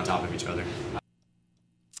stone on top of each other.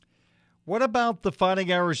 What about the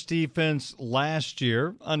Fighting Irish defense last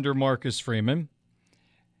year under Marcus Freeman?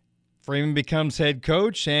 Freeman becomes head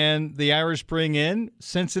coach, and the Irish bring in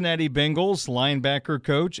Cincinnati Bengals linebacker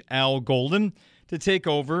coach Al Golden to take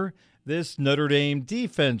over this Notre Dame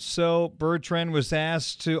defense. So Bertrand was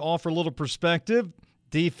asked to offer a little perspective,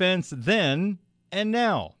 defense then and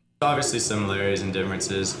now. Obviously similarities and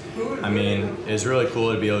differences. I mean, it's really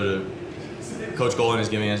cool to be able to, Coach Golden is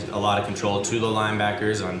giving us a lot of control to the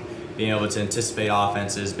linebackers on being able to anticipate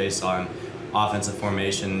offenses based on offensive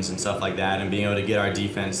formations and stuff like that, and being able to get our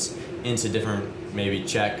defense into different maybe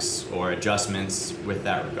checks or adjustments with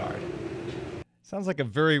that regard. Sounds like a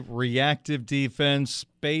very reactive defense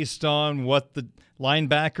based on what the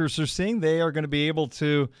linebackers are seeing. They are going to be able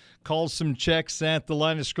to call some checks at the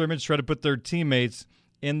line of scrimmage, try to put their teammates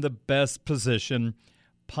in the best position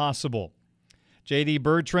possible. J.D.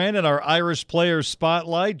 Bertrand in our Irish Player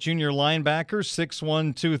Spotlight, junior linebacker,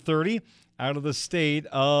 6'1", 230, out of the state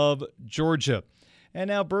of Georgia. And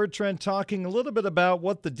now Bertrand talking a little bit about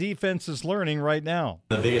what the defense is learning right now.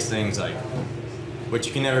 The biggest things, like, what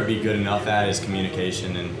you can never be good enough at is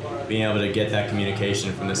communication and being able to get that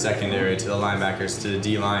communication from the secondary to the linebackers to the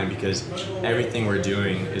D-line, because everything we're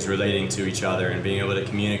doing is relating to each other, and being able to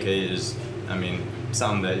communicate is,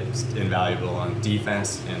 something that's invaluable on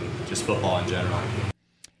defense and just football in general.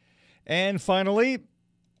 And finally,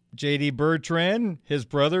 J.D. Bertrand, his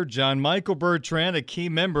brother, John Michael Bertrand, a key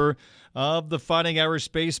member of the Fighting Irish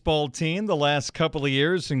baseball team the last couple of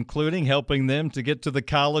years, including helping them to get to the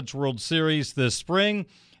College World Series this spring.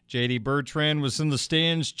 J.D. Bertrand was in the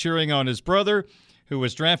stands cheering on his brother, who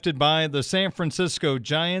was drafted by the San Francisco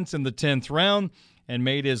Giants in the 10th round and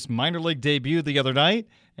made his minor league debut the other night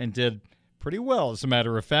and did pretty well, as a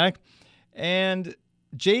matter of fact. And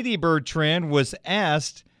J.D. Bertrand was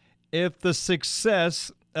asked if the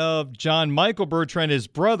success of John Michael Bertrand, his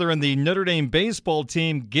brother, and the Notre Dame baseball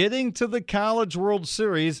team getting to the College World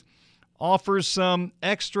Series offers some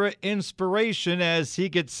extra inspiration as he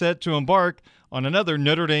gets set to embark on another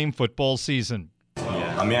Notre Dame football season.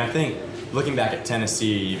 Yeah, I think looking back at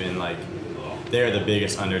Tennessee, even, they're the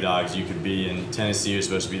biggest underdogs you could be, and Tennessee was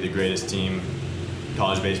supposed to be the greatest team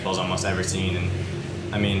college baseball's almost ever seen. And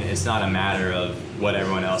it's not a matter of what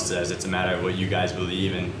everyone else says, it's a matter of what you guys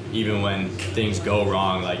believe. And even when things go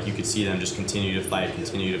wrong, you could see them just continue to fight.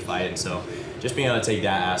 And so just being able to take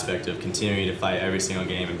that aspect of continuing to fight every single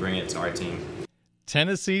game and bring it to our team.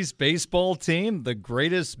 Tennessee's baseball team, the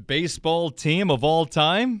greatest baseball team of all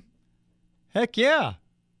time? Heck yeah.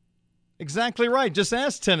 Exactly right. Just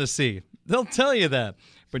ask Tennessee. They'll tell you that.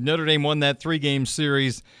 But Notre Dame won that 3-game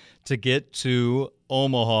series to get to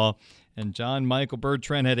Omaha. And John Michael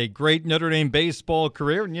Bertrand had a great Notre Dame baseball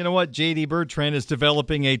career. And you know what? J.D. Bertrand is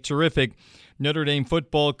developing a terrific Notre Dame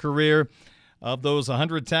football career. Of those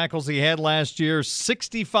 100 tackles he had last year,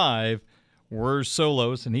 65 were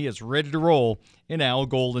solos, and he is ready to roll in Al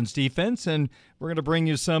Golden's defense. And we're going to bring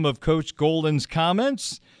you some of Coach Golden's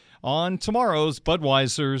comments on tomorrow's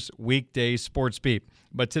Budweiser's Weekday Sports Beat.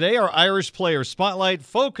 But today, our Irish Player Spotlight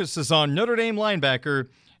focuses on Notre Dame linebacker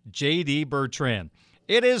J.D. Bertrand.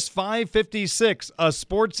 It is 5:56, a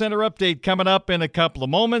SportsCenter update coming up in a couple of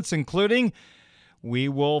moments, including we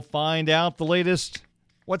will find out the latest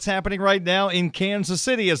what's happening right now in Kansas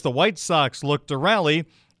City as the White Sox look to rally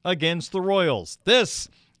against the Royals. This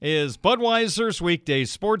is Budweiser's Weekday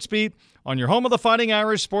Sports Beat on your home of the Fighting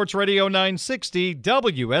Irish, Sports Radio 960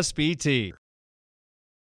 WSBT.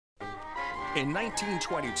 In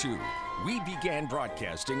 1922, we began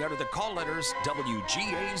broadcasting under the call letters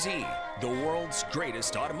WGAZ, the world's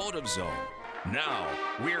greatest automotive zone. Now,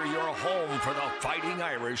 we're your home for the Fighting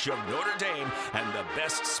Irish of Notre Dame and the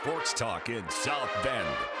best sports talk in South Bend.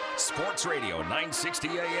 Sports Radio 960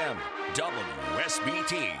 AM,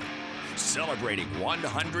 WSBT. Celebrating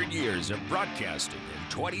 100 years of broadcasting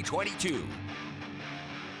in 2022.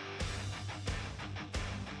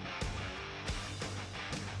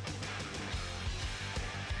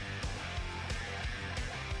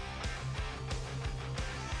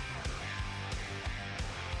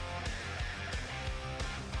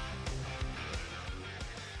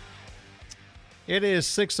 It is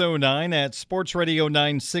 6:09 at Sports Radio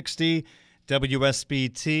 960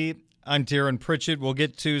 WSBT. I'm Darren Pritchett. We'll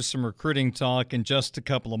get to some recruiting talk in just a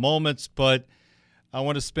couple of moments, but I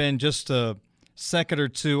want to spend just a second or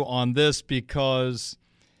two on this because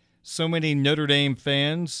so many Notre Dame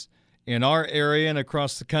fans in our area and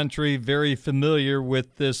across the country very familiar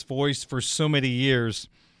with this voice for so many years.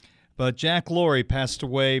 But Jack Laurie passed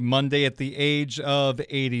away Monday at the age of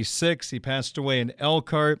 86. He passed away in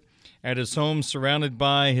Elkhart at his home surrounded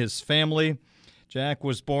by his family. Jack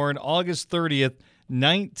was born August 30th,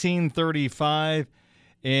 1935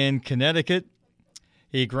 in Connecticut.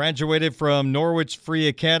 He graduated from Norwich Free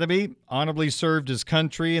Academy, honorably served his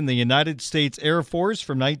country in the United States Air Force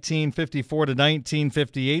from 1954 to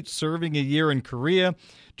 1958, serving a year in Korea.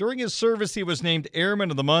 During his service, he was named Airman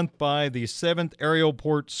of the Month by the 7th Aerial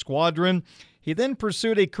Port Squadron. He then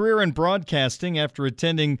pursued a career in broadcasting after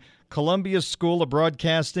attending Columbia School of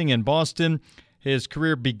Broadcasting in Boston. His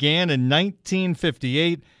career began in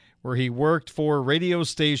 1958, where he worked for radio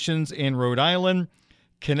stations in Rhode Island,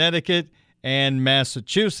 Connecticut, and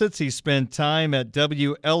Massachusetts. He spent time at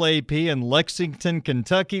WLAP in Lexington,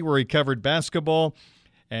 Kentucky, where he covered basketball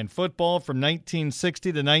and football from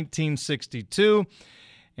 1960 to 1962.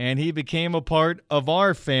 And he became a part of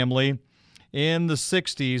our family in the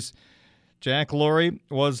 60s. Jack Laurie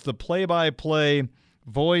was the play-by-play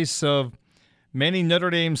voice of many Notre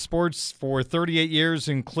Dame sports for 38 years,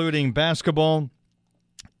 including basketball.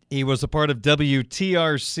 He was a part of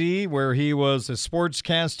WTRC, where he was a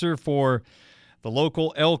sportscaster for the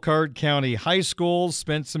local Elkhart County High School,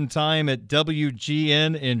 spent some time at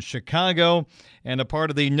WGN in Chicago, and a part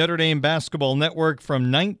of the Notre Dame Basketball Network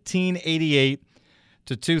from 1988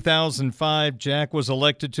 to 2005. Jack was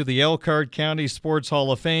elected to the Elkhart County Sports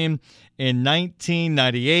Hall of Fame in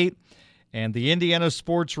 1998 and the Indiana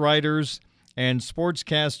Sports Writers and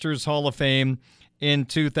Sportscasters Hall of Fame in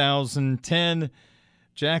 2010.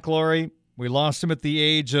 Jack Laurie, we lost him at the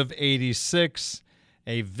age of 86.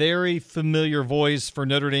 A very familiar voice for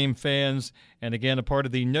Notre Dame fans, and again, a part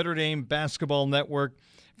of the Notre Dame Basketball Network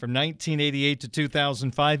from 1988 to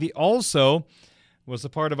 2005. He also was a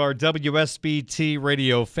part of our WSBT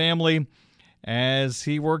radio family as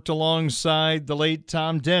he worked alongside the late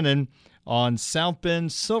Tom Denon on South Bend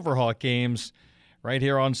Silverhawk games right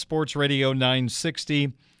here on Sports Radio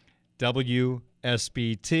 960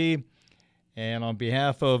 WSBT. And on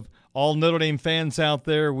behalf of all Notre Dame fans out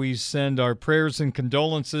there, we send our prayers and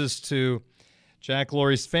condolences to Jack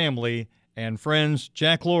Laurie's family and friends.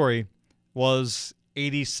 Jack Laurie was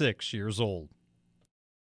 86 years old.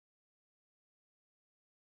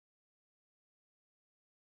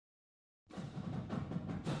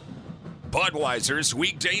 Budweiser's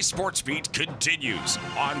weekday sports beat continues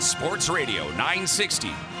on Sports Radio 960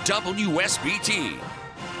 WSBT,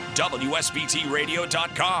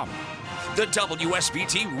 WSBTradio.com, the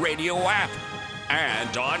WSBT radio app,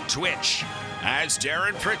 and on Twitch as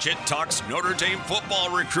Darren Pritchett talks Notre Dame football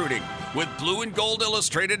recruiting with Blue and Gold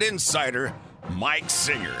Illustrated insider Mike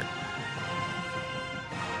Singer.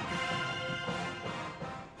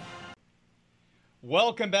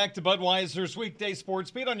 Welcome back to Budweiser's weekday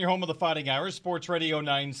sports beat on your home of the Fighting Irish, Sports Radio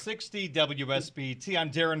 960 WSBT.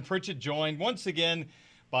 I'm Darren Pritchett, joined once again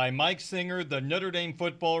by Mike Singer, the Notre Dame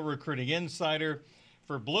football recruiting insider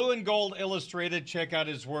for Blue and Gold Illustrated. Check out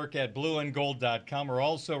his work at blueandgold.com. We're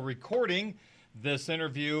also recording this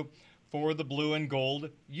interview for the Blue and Gold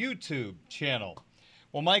YouTube channel.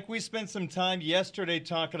 Well, Mike, we spent some time yesterday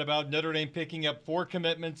talking about Notre Dame picking up 4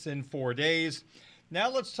 commitments in 4 days. Now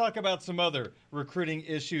let's talk about some other recruiting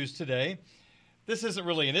issues today. This isn't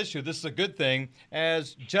really an issue. This is a good thing,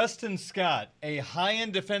 as Justin Scott, a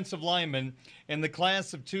high-end defensive lineman in the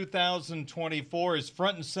class of 2024, is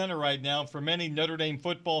front and center right now for many Notre Dame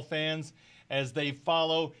football fans as they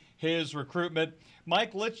follow his recruitment.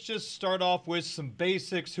 Mike, let's just start off with some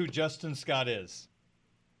basics who Justin Scott is.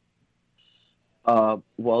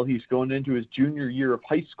 Well, he's going into his junior year of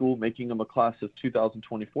high school, making him a class of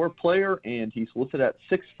 2024 player, and he's listed at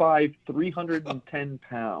 6'5", 310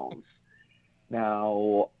 pounds.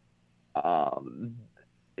 Now,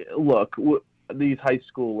 look, these high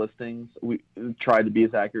school listings, we try to be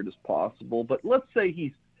as accurate as possible, but let's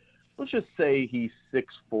just say he's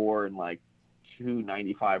 6'4" and like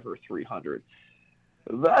 295 or 300.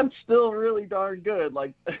 That's still really darn good.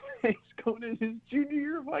 Like, he's going in his junior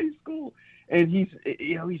year of high school, and he's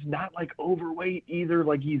not like overweight either.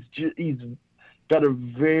 Like, he's got a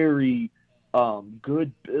very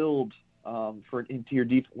good build for an interior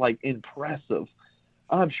defense, like impressive.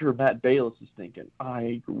 I'm sure Matt Bayless is thinking,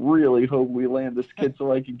 I really hope we land this kid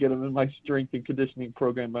so I can get him in my strength and conditioning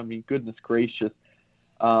program. I mean, goodness gracious.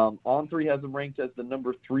 On3 has him ranked as the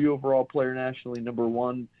number 3 overall player nationally, number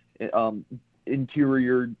 1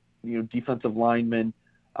 interior, defensive lineman,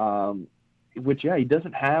 which, he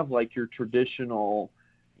doesn't have like your traditional,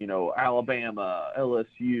 Alabama,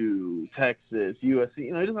 LSU, Texas, USC. He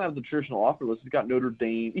doesn't have the traditional offer list. He's got Notre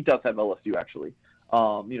Dame. He does have LSU, actually.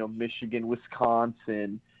 Michigan,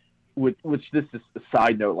 Wisconsin, which this is a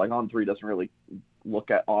side note. Like, On3 doesn't really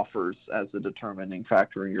look at offers as a determining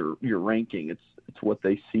factor in your ranking. It's what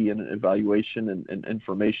they see in an evaluation and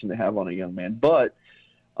information they have on a young man. But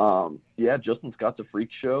Justin Scott's a freak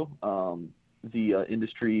show. The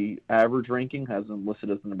industry average ranking has him listed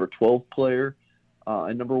as the number 12 player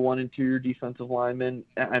and number 1 interior defensive lineman.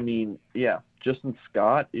 I mean, Justin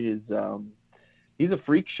Scott is he's a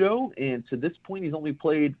freak show, and to this point he's only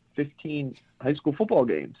played 15 high school football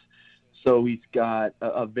games. So he's got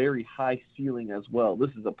a very high ceiling as well.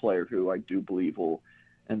 This is a player who I do believe will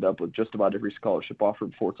end up with just about every scholarship offer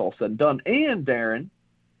before it's all said and done. And, Darren,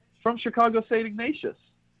 from Chicago St. Ignatius.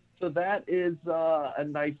 So that is a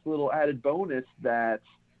nice little added bonus that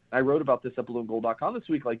I wrote about this at blueandgold.com this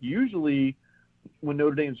week. Like, usually when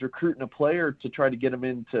Notre Dame's recruiting a player to try to get them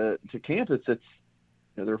into campus, it's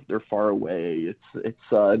they're far away. It's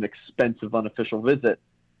an expensive unofficial visit.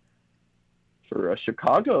 For a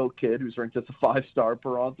Chicago kid who's ranked as a 5-star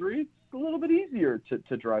per On3, it's a little bit easier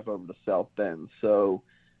to drive over to South Bend. So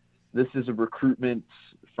this is a recruitment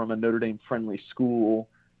from a Notre Dame friendly school,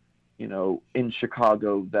 in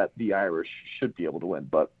Chicago that the Irish should be able to win.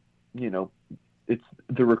 But, it's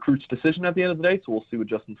the recruit's decision at the end of the day. So we'll see what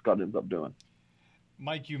Justin Scott ends up doing.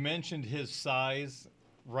 Mike, you mentioned his size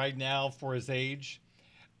right now for his age.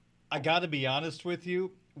 I got to be honest with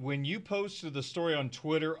you. When you posted the story on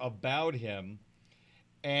Twitter about him,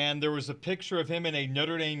 and there was a picture of him in a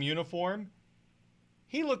Notre Dame uniform,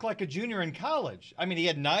 he looked like a junior in college. I mean, he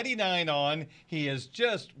had 99 on. He is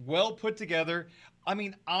just well put together. I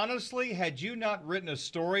mean, honestly, had you not written a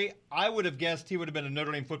story, I would have guessed he would have been a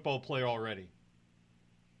Notre Dame football player already.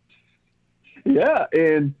 Yeah,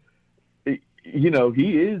 and, you know,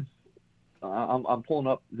 he is I'm pulling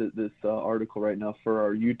up this article right now for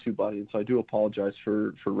our YouTube audience, so I do apologize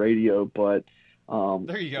for radio, but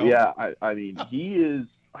there you go. Yeah, I mean, he is,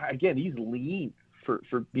 again, he's lean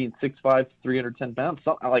for being 6'5", 310 pounds.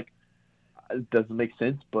 Something like, it doesn't make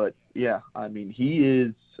sense, but yeah, I mean, he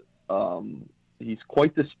is he's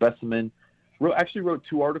quite the specimen. Actually wrote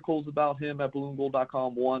 2 articles about him at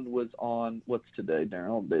BalloonGold.com. One was on, what's today, Darren?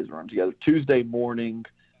 All the days run together. Tuesday morning,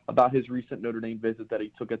 about his recent Notre Dame visit that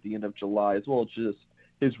he took at the end of July, as well as just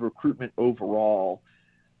his recruitment overall,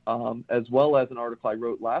 as well as an article I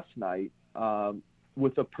wrote last night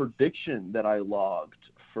with a prediction that I logged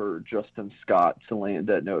for Justin Scott to land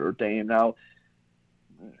at Notre Dame. Now,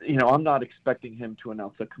 you know, I'm not expecting him to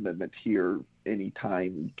announce a commitment here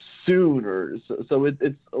anytime soon, so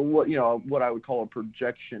it's what, you know, what I would call a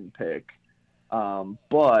projection pick.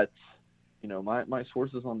 But you know, my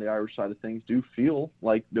sources on the Irish side of things do feel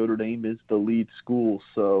like Notre Dame is the lead school,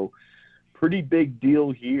 so pretty big deal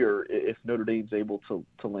here if Notre Dame's able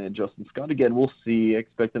to land Justin Scott. Again, we'll see. I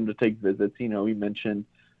expect them to take visits. You know, he mentioned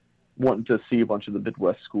wanting to see a bunch of the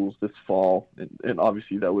Midwest schools this fall, and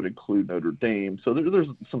obviously that would include Notre Dame. So there's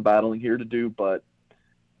some battling here to do, but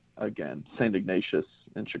again, St. Ignatius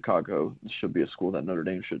in Chicago should be a school that Notre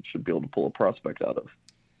Dame should be able to pull a prospect out of.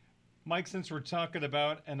 Mike, since we're talking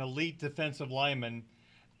about an elite defensive lineman,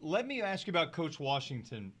 let me ask you about Coach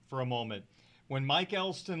Washington for a moment. When Mike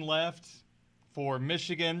Elston left for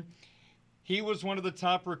Michigan, he was one of the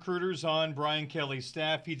top recruiters on Brian Kelly's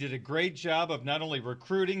staff. He did a great job of not only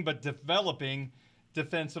recruiting but developing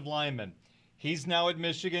defensive linemen. He's now at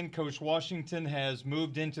Michigan. Coach Washington has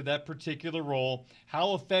moved into that particular role.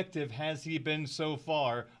 How effective has he been so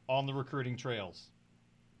far on the recruiting trails?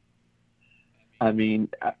 I mean,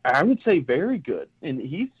 I would say very good. And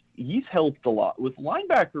he's helped a lot with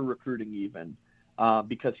linebacker recruiting even,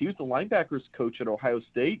 because he was the linebackers coach at Ohio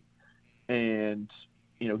State. And,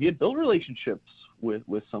 you know, he had built relationships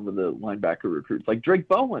with some of the linebacker recruits. Like Drake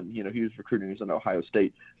Bowen, you know, he was recruiting as an Ohio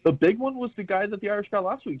State. The big one was the guy that the Irish got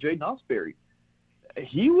last week, Jaden Osbury.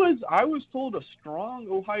 He was, I was told, a strong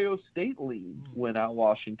Ohio State lean when Al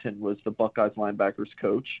Washington was the Buckeyes linebackers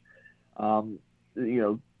coach. You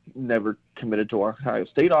know, never committed to Ohio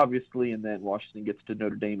State, obviously, and then Washington gets to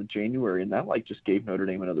Notre Dame in January, and that like just gave Notre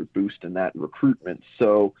Dame another boost in that recruitment.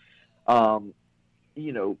 So,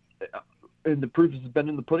 you know, and the proof has been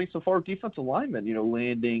in the pudding so far of defensive linemen, you know,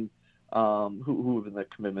 landing who have been the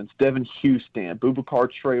commitments, Devin Houston, Boubacar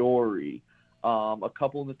Traore, a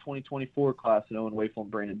couple in the 2024 class, and Owen Wafel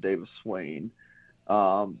and Brandon Davis-Swain.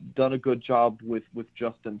 Done a good job with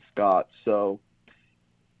Justin Scott. So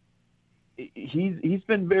he's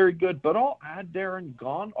been very good. But I'll add, Darren,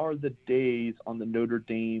 gone are the days on the Notre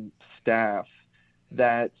Dame staff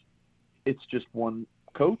that it's just one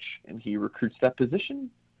coach and he recruits that position,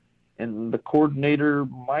 and the coordinator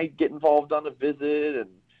might get involved on a visit, and,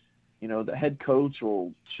 you know, the head coach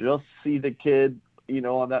will just see the kid, you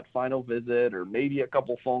know, on that final visit, or maybe a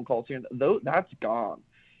couple phone calls here. That's gone.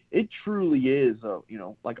 It truly is, you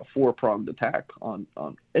know, like a 4-pronged attack on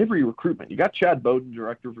every recruitment. You got Chad Bowden,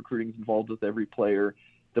 director of recruiting, involved with every player,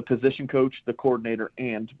 the position coach, the coordinator,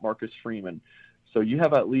 and Marcus Freeman. So you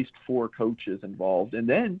have at least 4 coaches involved. And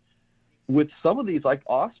then with some of these, like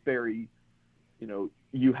Osbury, you know,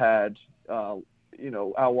 you had, you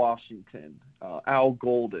know, Al Washington, Al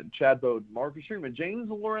Golden, Chad Bowden, Marcus Freeman, James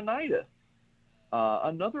Laurinaitis,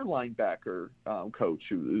 another linebacker coach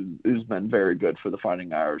who's been very good for the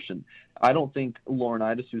Fighting Irish. And I don't think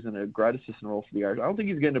Laurinaitis, who's in a grad assistant role for the Irish, I don't think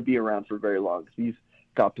he's going to be around for very long, because he's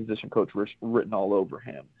got position coach written all over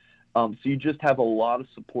him. So you just have a lot of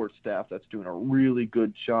support staff that's doing a really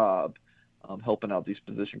good job helping out these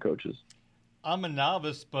position coaches. I'm a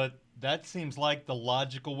novice, but that seems like the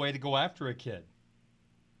logical way to go after a kid.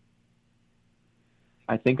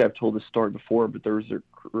 I think I've told this story before, but there was a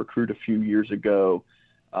recruit a few years ago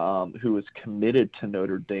who was committed to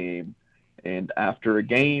Notre Dame, and after a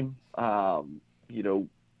game, you know,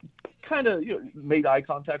 kind of, you know, made eye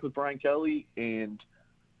contact with Brian Kelly, and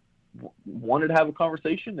wanted to have a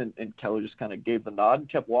conversation, and Kelly just kind of gave the nod and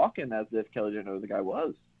kept walking as if Kelly didn't know who the guy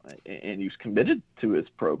was, and he was committed to his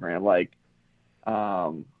program.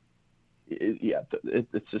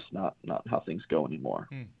 It's just not how things go anymore.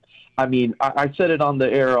 I mean, I said it on the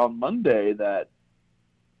air on Monday that,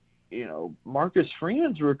 Marcus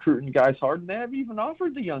Freeman's recruiting guys hard, and they haven't even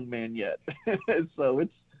offered the young man yet. So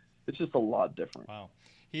it's just a lot different. Wow.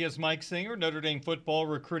 He is Mike Singer, Notre Dame football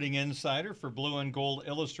recruiting insider for Blue and Gold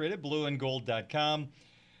Illustrated, blueandgold.com.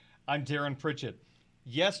 I'm Darren Pritchett.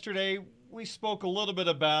 Yesterday, we spoke a little bit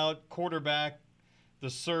about quarterback, the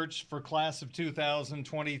search for class of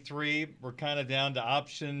 2023. We're kind of down to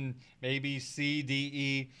option maybe C, D,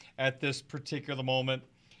 E at this particular moment.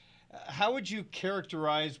 How would you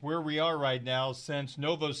characterize where we are right now since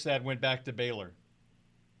Novosad went back to Baylor?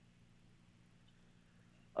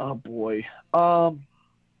 Oh, boy.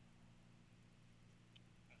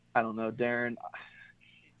 I don't know, Darren.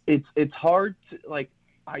 It's hard to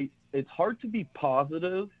it's hard to be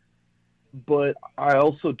positive, but I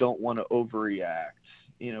also don't want to overreact,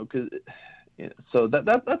 so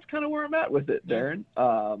that's kind of where I'm at with it, Darren.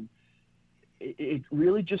 It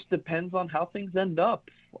really just depends on how things end up.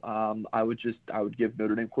 I would give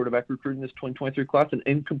Notre Dame quarterback recruiting this 2023 class an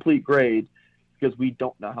incomplete grade because we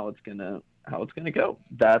don't know how it's gonna go.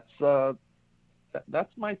 That's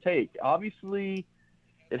my take. Obviously,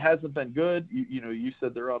 it hasn't been good. You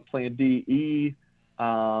said they're on plan D, E.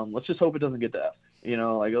 Let's just hope it doesn't get to F.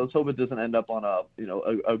 Let's hope it doesn't end up on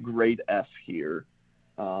a grade F here.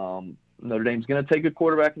 Notre Dame's going to take a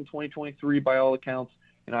quarterback in 2023 by all accounts.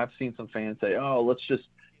 I've seen some fans say, "Oh, let's just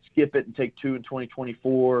skip it and take 2 in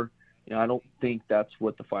 2024." I don't think that's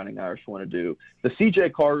what the Fighting Irish want to do. The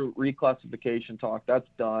CJ Carr reclassification talk, that's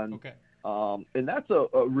done. Okay. And that's a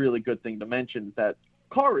really good thing to mention, that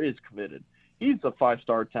Carr is committed. He's a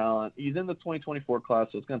 5-star talent. He's in the 2024 class,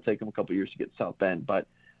 so it's going to take him a couple years to get to South Bend. But,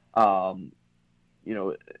 as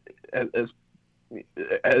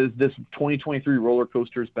this 2023 roller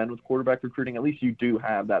coaster has been with quarterback recruiting, at least you do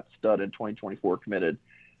have that stud in 2024 committed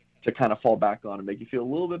to kind of fall back on and make you feel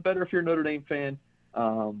a little bit better if you're a Notre Dame fan.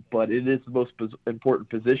 But it is the most important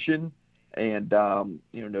position, and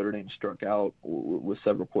Notre Dame struck out with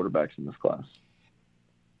several quarterbacks in this class.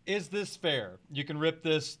 Is this fair? You can rip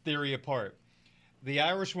this theory apart. The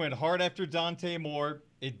Irish went hard after Dante Moore.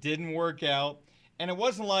 It didn't work out. And it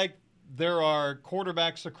wasn't like there are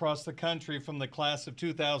quarterbacks across the country from the class of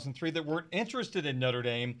 2003 that weren't interested in Notre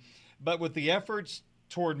Dame. But with the efforts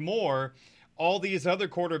toward Moore, all these other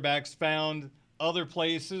quarterbacks found other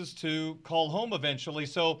places to call home eventually.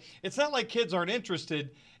 So it's not like kids aren't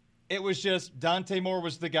interested. It was just Dante Moore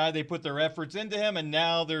was the guy. They put their efforts into him, and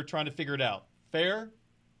now they're trying to figure it out. Fair?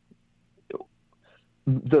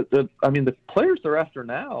 The players they're after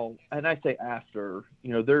now, and I say after,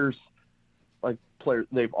 there's players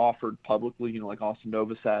they've offered publicly, like Austin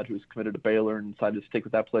Novosad, who's committed to Baylor and decided to stick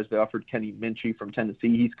with that place. They offered Kenny Minchie from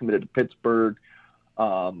Tennessee. He's committed to Pittsburgh.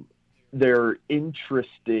 They're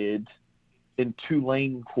interested in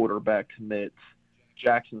Tulane quarterback commits,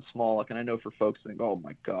 Jackson Smolik. And I know for folks think, oh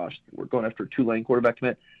my gosh, we're going after a Tulane quarterback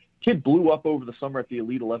commit. Kid blew up over the summer at the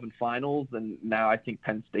Elite 11 finals, and now I think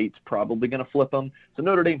Penn State's probably going to flip him. So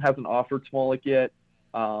Notre Dame hasn't offered Smolik yet.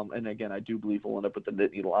 And again, I do believe we'll end up with the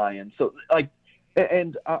Nittany Lions. So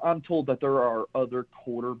and I'm told that there are other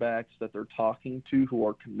quarterbacks that they're talking to who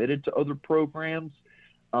are committed to other programs.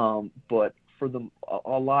 But for them,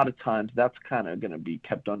 a lot of times that's kind of going to be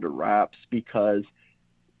kept under wraps because,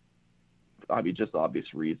 just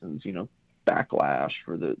obvious reasons, backlash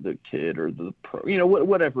for the kid or the pro,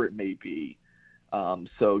 whatever it may be.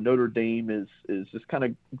 So Notre Dame is just kind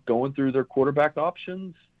of going through their quarterback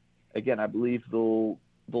options. Again, I believe they'll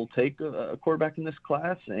take a quarterback in this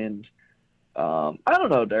class, and I don't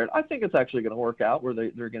know, Darren. I think it's actually going to work out where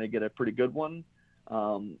they're going to get a pretty good one.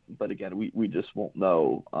 But again, we just won't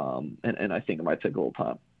know, and I think it might take a little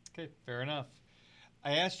time. Okay, fair enough.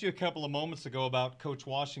 I asked you a couple of moments ago about Coach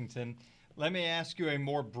Washington. Let me ask you a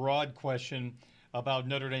more broad question about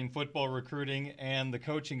Notre Dame football recruiting and the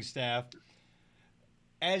coaching staff.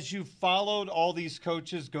 As you followed all these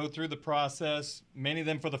coaches go through the process, many of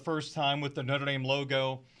them for the first time with the Notre Dame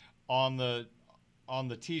logo on the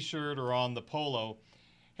T-shirt or on the polo,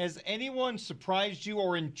 has anyone surprised you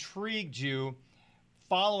or intrigued you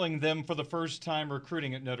following them for the first time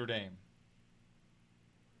recruiting at Notre Dame?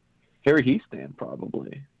 Harry Hiestand,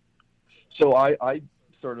 probably. So I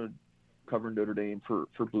started covering Notre Dame for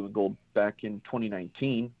Blue and Gold back in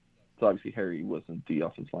 2019. So obviously Harry wasn't the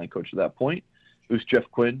offensive line coach at that point. It was Jeff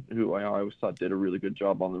Quinn, who I always thought did a really good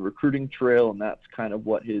job on the recruiting trail, and that's kind of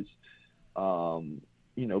what his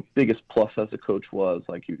biggest plus as a coach was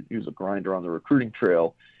like he was a grinder on the recruiting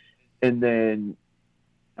trail. And then,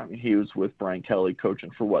 I mean, he was with Brian Kelly coaching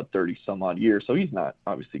for 30 some odd years. So he's not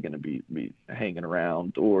obviously going to be hanging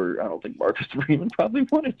around, or I don't think Marcus Freeman probably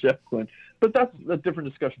wanted Jeff Quinn, but that's a different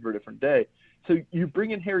discussion for a different day. So you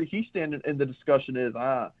bring in Harry Hiestand, and the discussion is,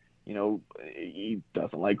 he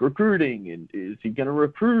doesn't like recruiting, and is he going to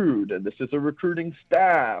recruit? And this is a recruiting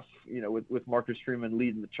staff, with Marcus Freeman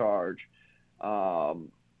leading the charge. And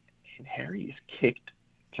Harry's kicked.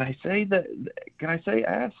 Can I say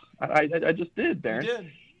ass? I just did, Darren. You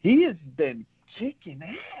did. He has been kicking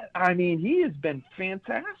ass. I mean, he has been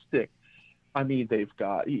fantastic. I mean,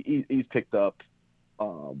 he's picked up,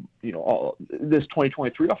 all this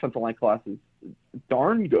 2023 offensive line class is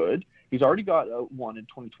darn good. He's already got one in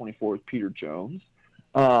 2024 with Peter Jones.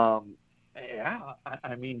 I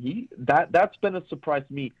mean, that's been a surprise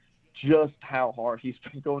to me, just how hard he's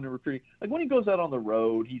been going to recruiting. Like when he goes out on the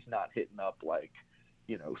road, he's not hitting up like,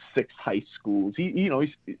 6 high schools. He's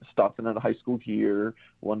stopping at a high school here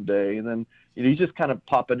one day, and then he's just kind of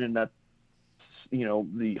popping in that,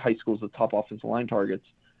 the high schools, the top offensive line targets.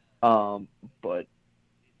 But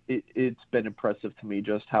it's been impressive to me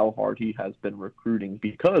just how hard he has been recruiting,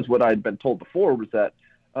 because what I'd been told before was that,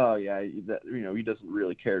 he doesn't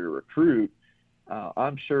really care to recruit.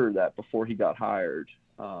 I'm sure that before he got hired,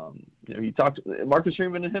 Marcus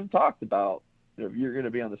Freeman and him talked about, if you're going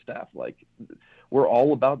to be on the staff, like, we're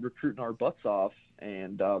all about recruiting our butts off,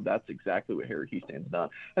 and that's exactly what Harry Hiestand's done.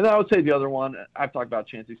 And then I would say the other one, I've talked about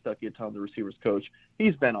Chancey Stuckey a ton, the receivers coach.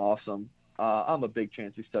 He's been awesome. I'm a big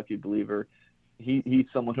Chancey Stuckey believer. He's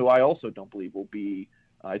someone who I also don't believe will be.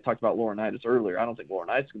 I talked about Laurinaitis earlier. I don't think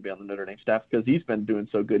Laurinaitis can be on the Notre Dame staff because he's been doing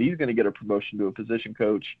so good. He's going to get a promotion to a position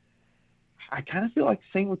coach. I kind of feel like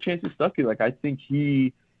same with Chancey Stuckey. Like, I think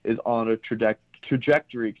he is on a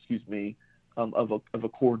trajectory, of a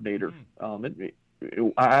coordinator.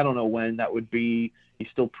 I don't know when that would be. He's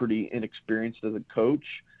still pretty inexperienced as a coach.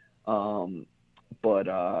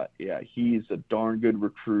 But he's a darn good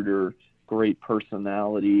recruiter, great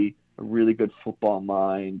personality, a really good football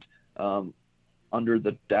mind, under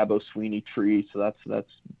the Dabo Sweeney tree. So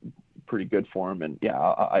that's pretty good for him. And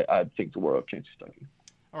I think the world of Chancey Stuckey.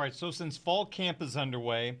 All right. So since fall camp is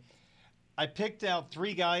underway, I picked out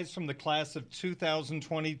 3 guys from the class of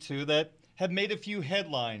 2022 that have made a few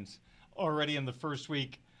headlines already in the first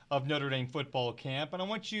week of Notre Dame football camp. And I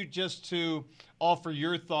want you just to offer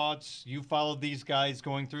your thoughts. You followed these guys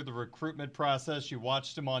going through the recruitment process. You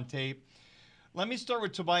watched them on tape. Let me start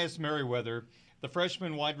with Tobias Merriweather, the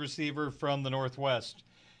freshman wide receiver from the Northwest.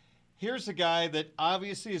 Here's a guy that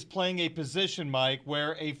obviously is playing a position, Mike,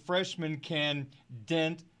 where a freshman can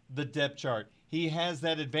dent the depth chart. He has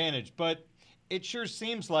that advantage. But it sure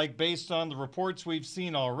seems like, based on the reports we've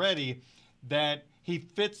seen already, that he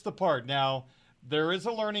fits the part. Now, there is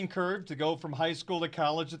a learning curve to go from high school to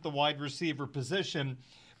college at the wide receiver position,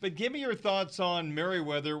 but give me your thoughts on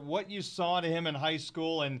Merriweather, what you saw to him in high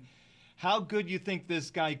school, and how good you think this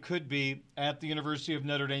guy could be at the University of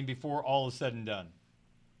Notre Dame before all is said and done.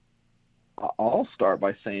 I'll start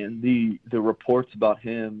by saying the reports about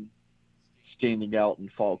him standing out in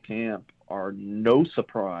fall camp are no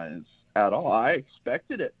surprise at all. I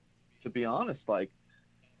expected it, to be honest,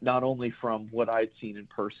 not only from what I'd seen in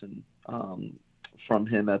person from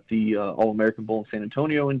him at the All-American Bowl in San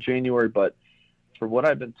Antonio in January, but for what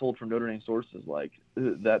I've been told from Notre Dame sources,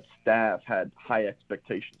 that staff had high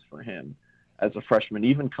expectations for him as a freshman,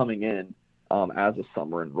 even coming in as a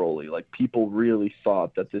summer enrollee. People really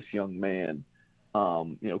thought that this young man,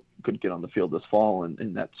 could get on the field this fall,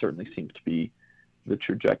 and that certainly seems to be the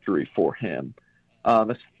trajectory for him.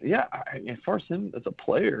 As far as him as a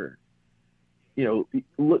player, he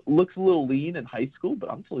looks a little lean in high school,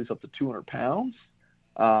 but I'm told he's up to 200 pounds.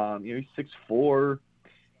 He's 6'4".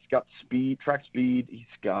 He's got speed, track speed. He's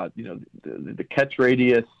got, the catch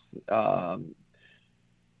radius.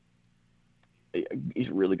 He's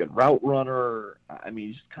a really good route runner.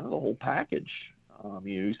 He's kind of the whole package.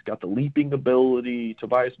 He's got the leaping ability.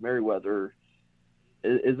 Tobias Merriweather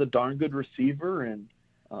is a darn good receiver. And,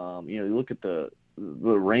 you look at the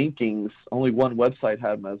rankings, only one website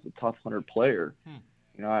had him as a top 100 player.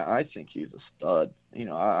 I think he's a stud.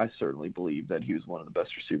 I certainly believe that he was one of the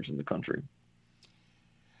best receivers in the country.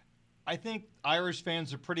 I think Irish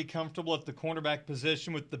fans are pretty comfortable at the cornerback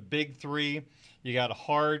position with the big 3. You got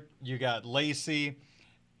Hart, you got Lacey,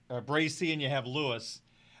 Bracey, and you have Lewis.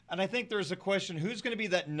 And I think there's a question, who's going to be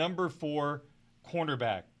that number 4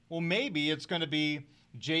 cornerback? Well, maybe it's going to be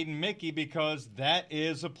Jaden Mickey, because that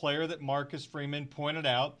is a player that Marcus Freeman pointed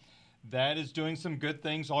out that is doing some good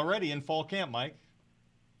things already in fall camp, Mike.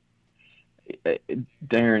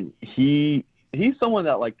 Darren, he's someone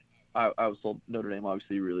that, like, I was told Notre Dame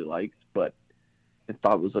obviously really liked, but I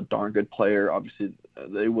thought was a darn good player. Obviously,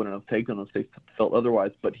 they wouldn't have taken him if they felt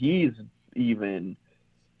otherwise, but he's even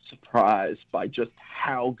surprised by just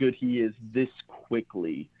how good he is this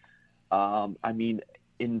quickly. I mean,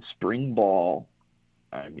 in spring ball,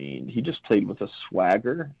 he just played with a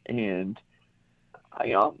swagger, and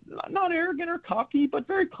not arrogant or cocky, but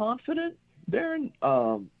very confident. Darren,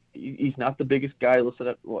 he's not the biggest guy, listed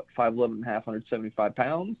at 5'11", 175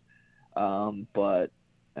 pounds, but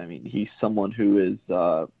he's someone who is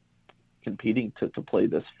competing to play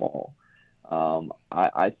this fall.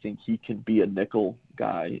 I think he can be a nickel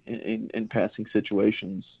guy in passing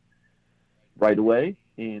situations right away,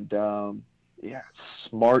 and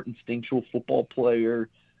smart, instinctual football player,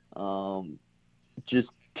 just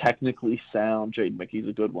technically sound. Jaden Mickey's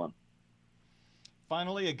a good one.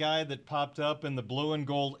 Finally, a guy that popped up in the Blue and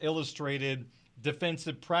Gold Illustrated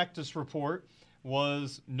defensive practice report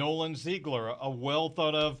was Nolan Ziegler, a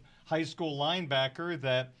well-thought-of high school linebacker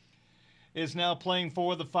that is now playing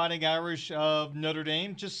for the Fighting Irish of Notre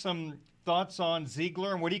Dame. Just some thoughts on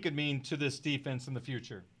Ziegler and what he could mean to this defense in the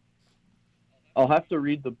future. I'll have to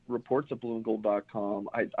read the reports at blueandgold.com.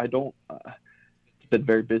 I don't been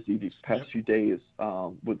very busy these past few days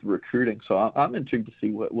with recruiting, so I'm intrigued to see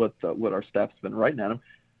what our staff's been writing at him.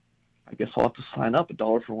 I guess I'll have to sign up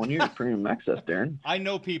 $1 for 1 year premium access, Darren. I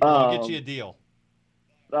know people. I'll get you a deal.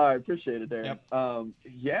 I appreciate it, Darren.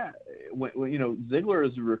 Yep. When Ziegler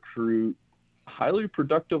is a recruit, highly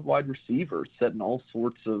productive wide receiver, setting all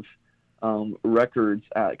sorts of records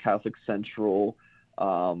at Catholic Central.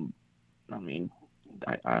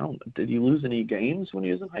 I don't. Did he lose any games when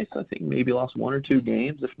he was in high school? I think maybe lost 1 or 2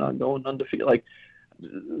 games, if not going undefeated. Like,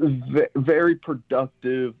 very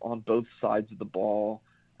productive on both sides of the ball.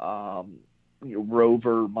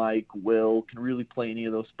 Rover, Mike, Will can really play any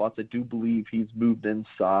of those spots. I do believe he's moved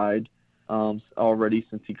inside already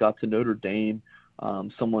since he got to Notre Dame.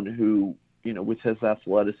 Someone who, with his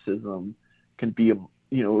athleticism, can be a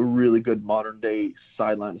really good modern day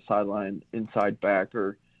sideline to sideline inside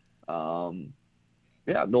backer.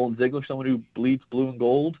 Nolan Ziegler, someone who bleeds blue and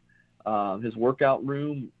gold. His workout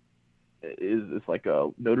room is like a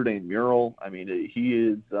Notre Dame mural. He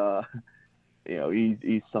is,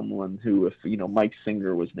 he's someone who, if, Mike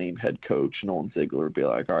Singer was named head coach, Nolan Ziegler would be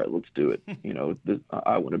like, all right, let's do it.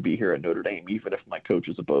 I want to be here at Notre Dame, even if my coach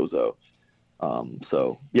is a bozo.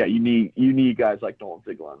 You need guys like Nolan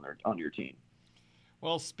Ziegler on your team.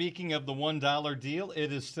 Well, speaking of the $1 deal,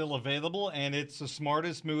 it is still available, and it's the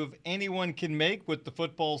smartest move anyone can make with the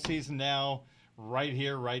football season now, right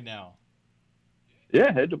here, right now.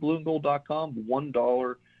 Yeah, head to blueandgold.com,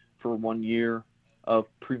 $1 for 1 year of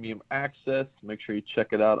premium access. Make sure you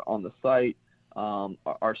check it out on the site.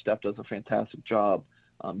 Our staff does a fantastic job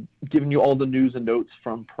giving you all the news and notes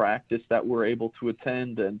from practice that we're able to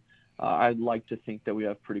attend, and I'd like to think that we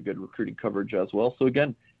have pretty good recruiting coverage as well. So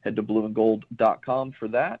again, head to blueandgold.com for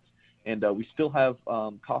that. And we still have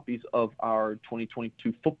copies of our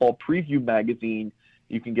 2022 football preview magazine.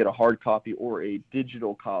 You can get a hard copy or a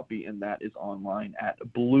digital copy, and that is online at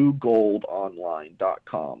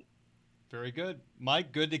bluegoldonline.com. Very good.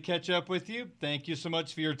 Mike, good to catch up with you. Thank you so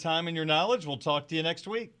much for your time and your knowledge. We'll talk to you next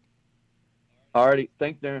week. All righty.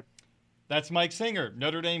 Thanks, Darren. That's Mike Singer,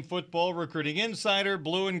 Notre Dame football recruiting insider,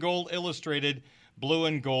 Blue and Gold Illustrated,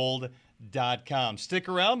 blueandgold.com. Stick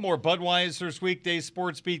around. More Budweiser's Weekday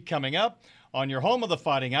Sports Beat coming up on your home of the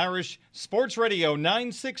Fighting Irish, Sports Radio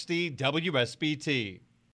 960 WSBT.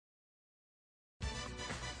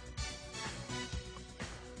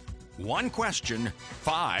 One question,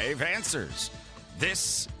 5 answers.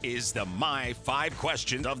 This is the My 5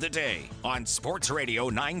 Questions of the Day on Sports Radio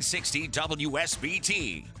 960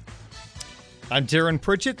 WSBT. I'm Darren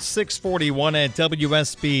Pritchett, 641 at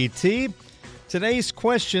WSBT. Today's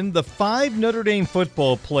question, the 5 Notre Dame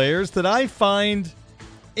football players that I find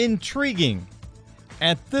intriguing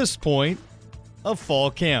at this point of fall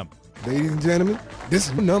camp. Ladies and gentlemen, this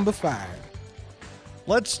is number 5.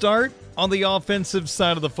 Let's start on the offensive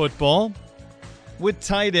side of the football with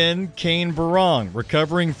tight end Kane Barong,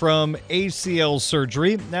 recovering from ACL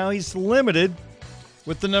surgery. Now he's limited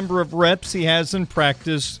with the number of reps he has in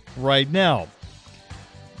practice right now.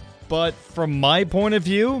 But from my point of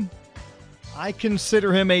view, I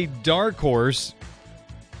consider him a dark horse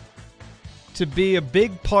to be a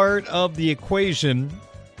big part of the equation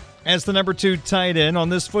as the number 2 tight end on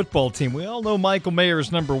this football team. We all know Michael Mayer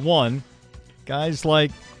is number 1. Guys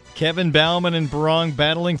like Kevin Bauman and Barong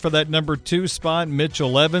battling for that number 2 spot.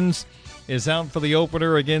 Mitchell Evans is out for the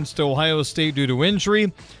opener against Ohio State due to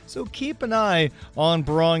injury. So keep an eye on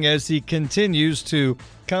Berong as he continues to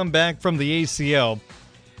come back from the ACL.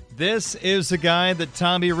 This is a guy that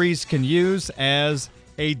Tommy Rees can use as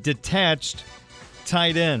a detached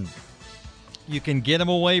tight end. You can get him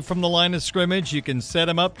away from the line of scrimmage. You can set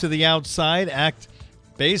him up to the outside, act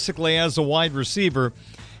basically as a wide receiver,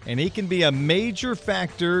 and he can be a major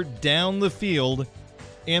factor down the field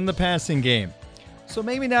in the passing game. So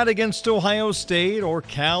maybe not against Ohio State or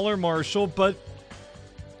Cal or Marshall, but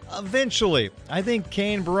eventually I think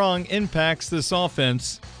Cane Berong impacts this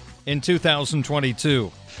offense in 2022.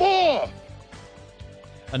 4.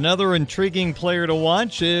 Another intriguing player to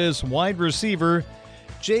watch is wide receiver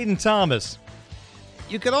Jaden Thomas.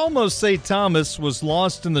 You could almost say Thomas was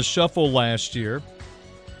lost in the shuffle last year.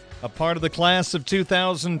 A part of the class of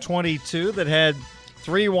 2022 that had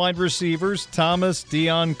 3 wide receivers, Thomas,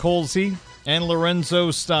 Deion Colzie, and Lorenzo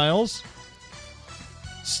Styles.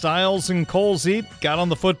 Styles and Colzie got on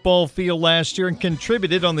the football field last year and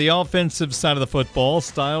contributed on the offensive side of the football.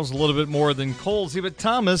 Styles a little bit more than Colzie, but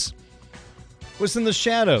Thomas was in the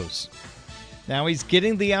shadows. Now he's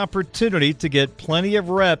getting the opportunity to get plenty of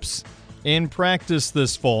reps in practice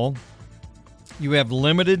this fall. You have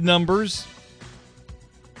limited numbers.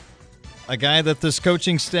 A guy that this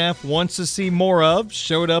coaching staff wants to see more of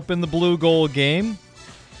showed up in the Blue Gold game,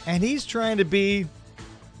 and he's trying to be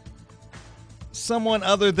someone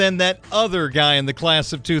other than that other guy in the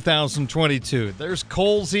class of 2022. There's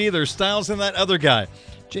Colzie, there's Styles, and that other guy.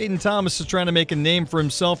 Jaden Thomas is trying to make a name for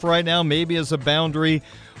himself right now, maybe as a boundary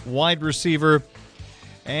wide receiver.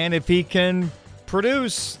 And if he can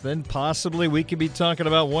produce, then possibly we could be talking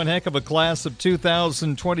about one heck of a class of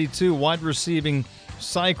 2022 wide receiving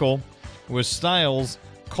cycle with Styles,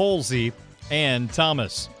 Colzie, and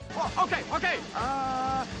Thomas. Okay.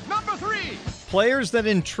 Number 3. Players that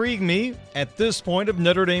intrigue me at this point of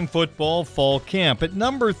Notre Dame football fall camp. At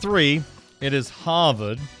number 3, it is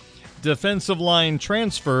Harvard defensive line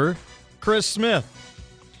transfer Chris Smith.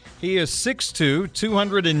 He is 6'2",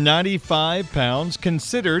 295 pounds,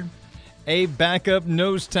 considered a backup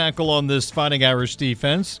nose tackle on this Fighting Irish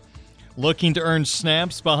defense, looking to earn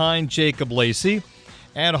snaps behind Jacob Lacey.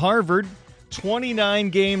 At Harvard, 29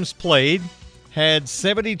 games played, had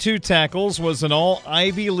 72 tackles, was an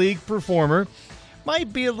all-Ivy League performer.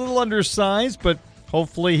 Might be a little undersized, but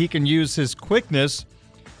hopefully he can use his quickness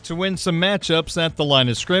to win some matchups at the line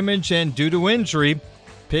of scrimmage. And due to injury,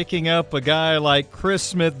 picking up a guy like Chris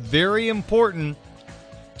Smith, very important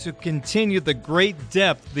to continue the great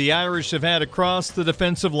depth the Irish have had across the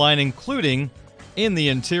defensive line, including in the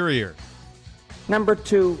interior. Number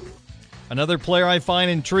 2. Another player I find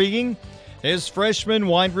intriguing is freshman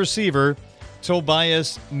wide receiver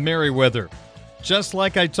Tobias Merriweather. Just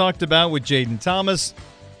like I talked about with Jaden Thomas,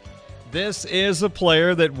 this is a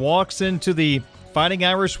player that walks into the Fighting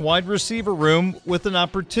Irish wide receiver room with an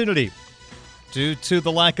opportunity. Due to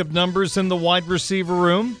the lack of numbers in the wide receiver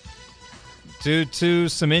room, due to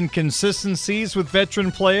some inconsistencies with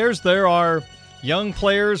veteran players, there are young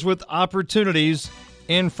players with opportunities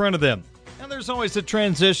in front of them. And there's always a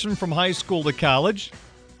transition from high school to college.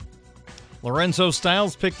 Lorenzo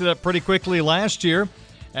Styles picked it up pretty quickly last year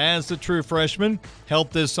as a true freshman,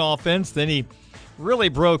 helped this offense. Then he really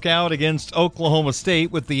broke out against Oklahoma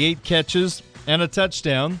State with the 8 catches and a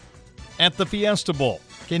touchdown at the Fiesta Bowl.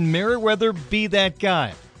 Can Merriweather be that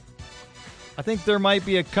guy? I think there might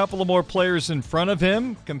be a couple of more players in front of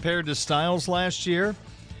him compared to Styles last year,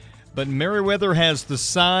 but Merriweather has the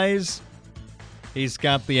size. He's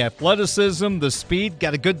got the athleticism, the speed,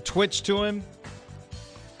 got a good twitch to him.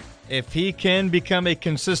 If he can become a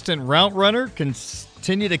consistent route runner,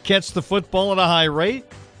 continue to catch the football at a high rate,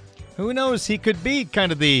 who knows, he could be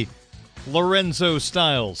kind of the Lorenzo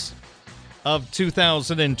Styles of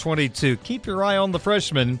 2022. Keep your eye on the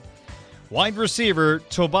freshman, wide receiver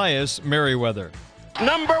Tobias Merriweather.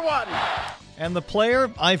 Number 1. And the player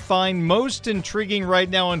I find most intriguing right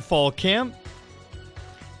now in fall camp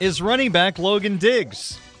is running back Logan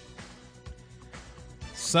Diggs.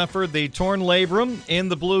 Suffered the torn labrum in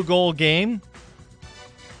the Blue Gold game.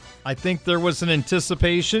 I think there was an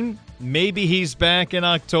anticipation. Maybe he's back in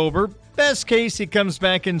October. Best case, he comes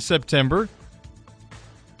back in September.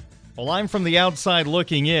 Well, I'm from the outside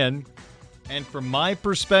looking in, and from my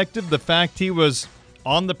perspective, the fact he was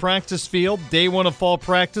on the practice field, day 1 of fall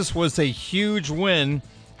practice, was a huge win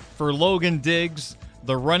for Logan Diggs,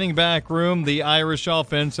 the running back room, the Irish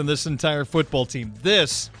offense, and this entire football team.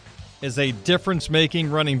 This is a difference-making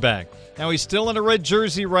running back. Now, he's still in a red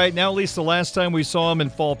jersey right now, at least the last time we saw him in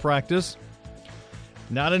fall practice.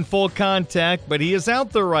 Not in full contact, but he is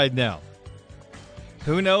out there right now.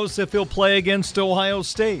 Who knows if he'll play against Ohio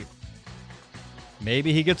State?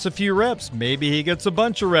 Maybe he gets a few reps. Maybe he gets a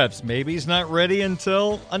bunch of reps. Maybe he's not ready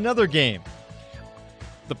until another game.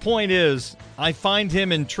 The point is, I find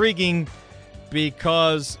him intriguing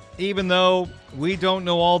because even though we don't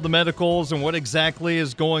know all the medicals and what exactly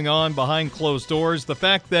is going on behind closed doors, the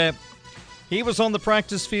fact that he was on the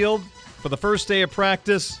practice field for the first day of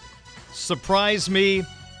practice surprised me.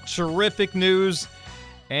 Terrific news.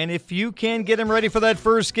 And if you can get him ready for that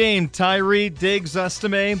first game, Tyree, Diggs,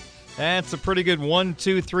 Estime, that's a pretty good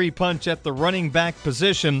 1-2-3 punch at the running back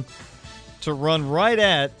position to run right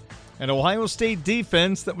at an Ohio State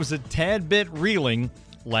defense that was a tad bit reeling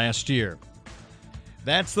last year.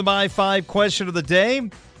 That's the My 5 question of the day.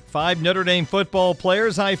 5 Notre Dame football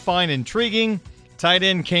players I find intriguing. Tight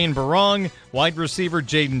end Kane Barong, wide receiver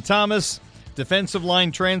Jaden Thomas, defensive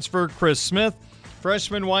line transfer Chris Smith,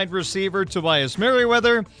 freshman wide receiver Tobias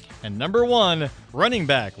Merriweather, and number 1 running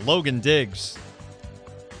back Logan Diggs.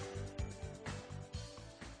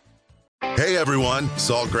 Hey everyone,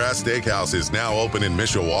 Saltgrass Steakhouse is now open in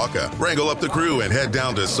Mishawaka. Wrangle up the crew and head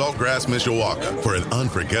down to Saltgrass Mishawaka for an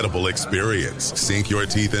unforgettable experience. Sink your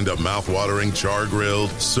teeth into mouth-watering char-grilled,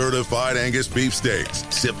 certified Angus beef steaks.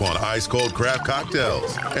 Sip on ice-cold craft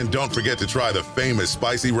cocktails. And don't forget to try the famous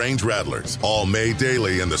spicy range rattlers, all made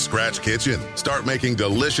daily in the Scratch Kitchen. Start making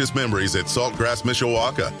delicious memories at Saltgrass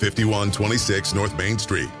Mishawaka, 5126 North Main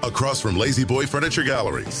Street, across from Lazy Boy Furniture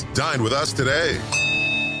Galleries. Dine with us today.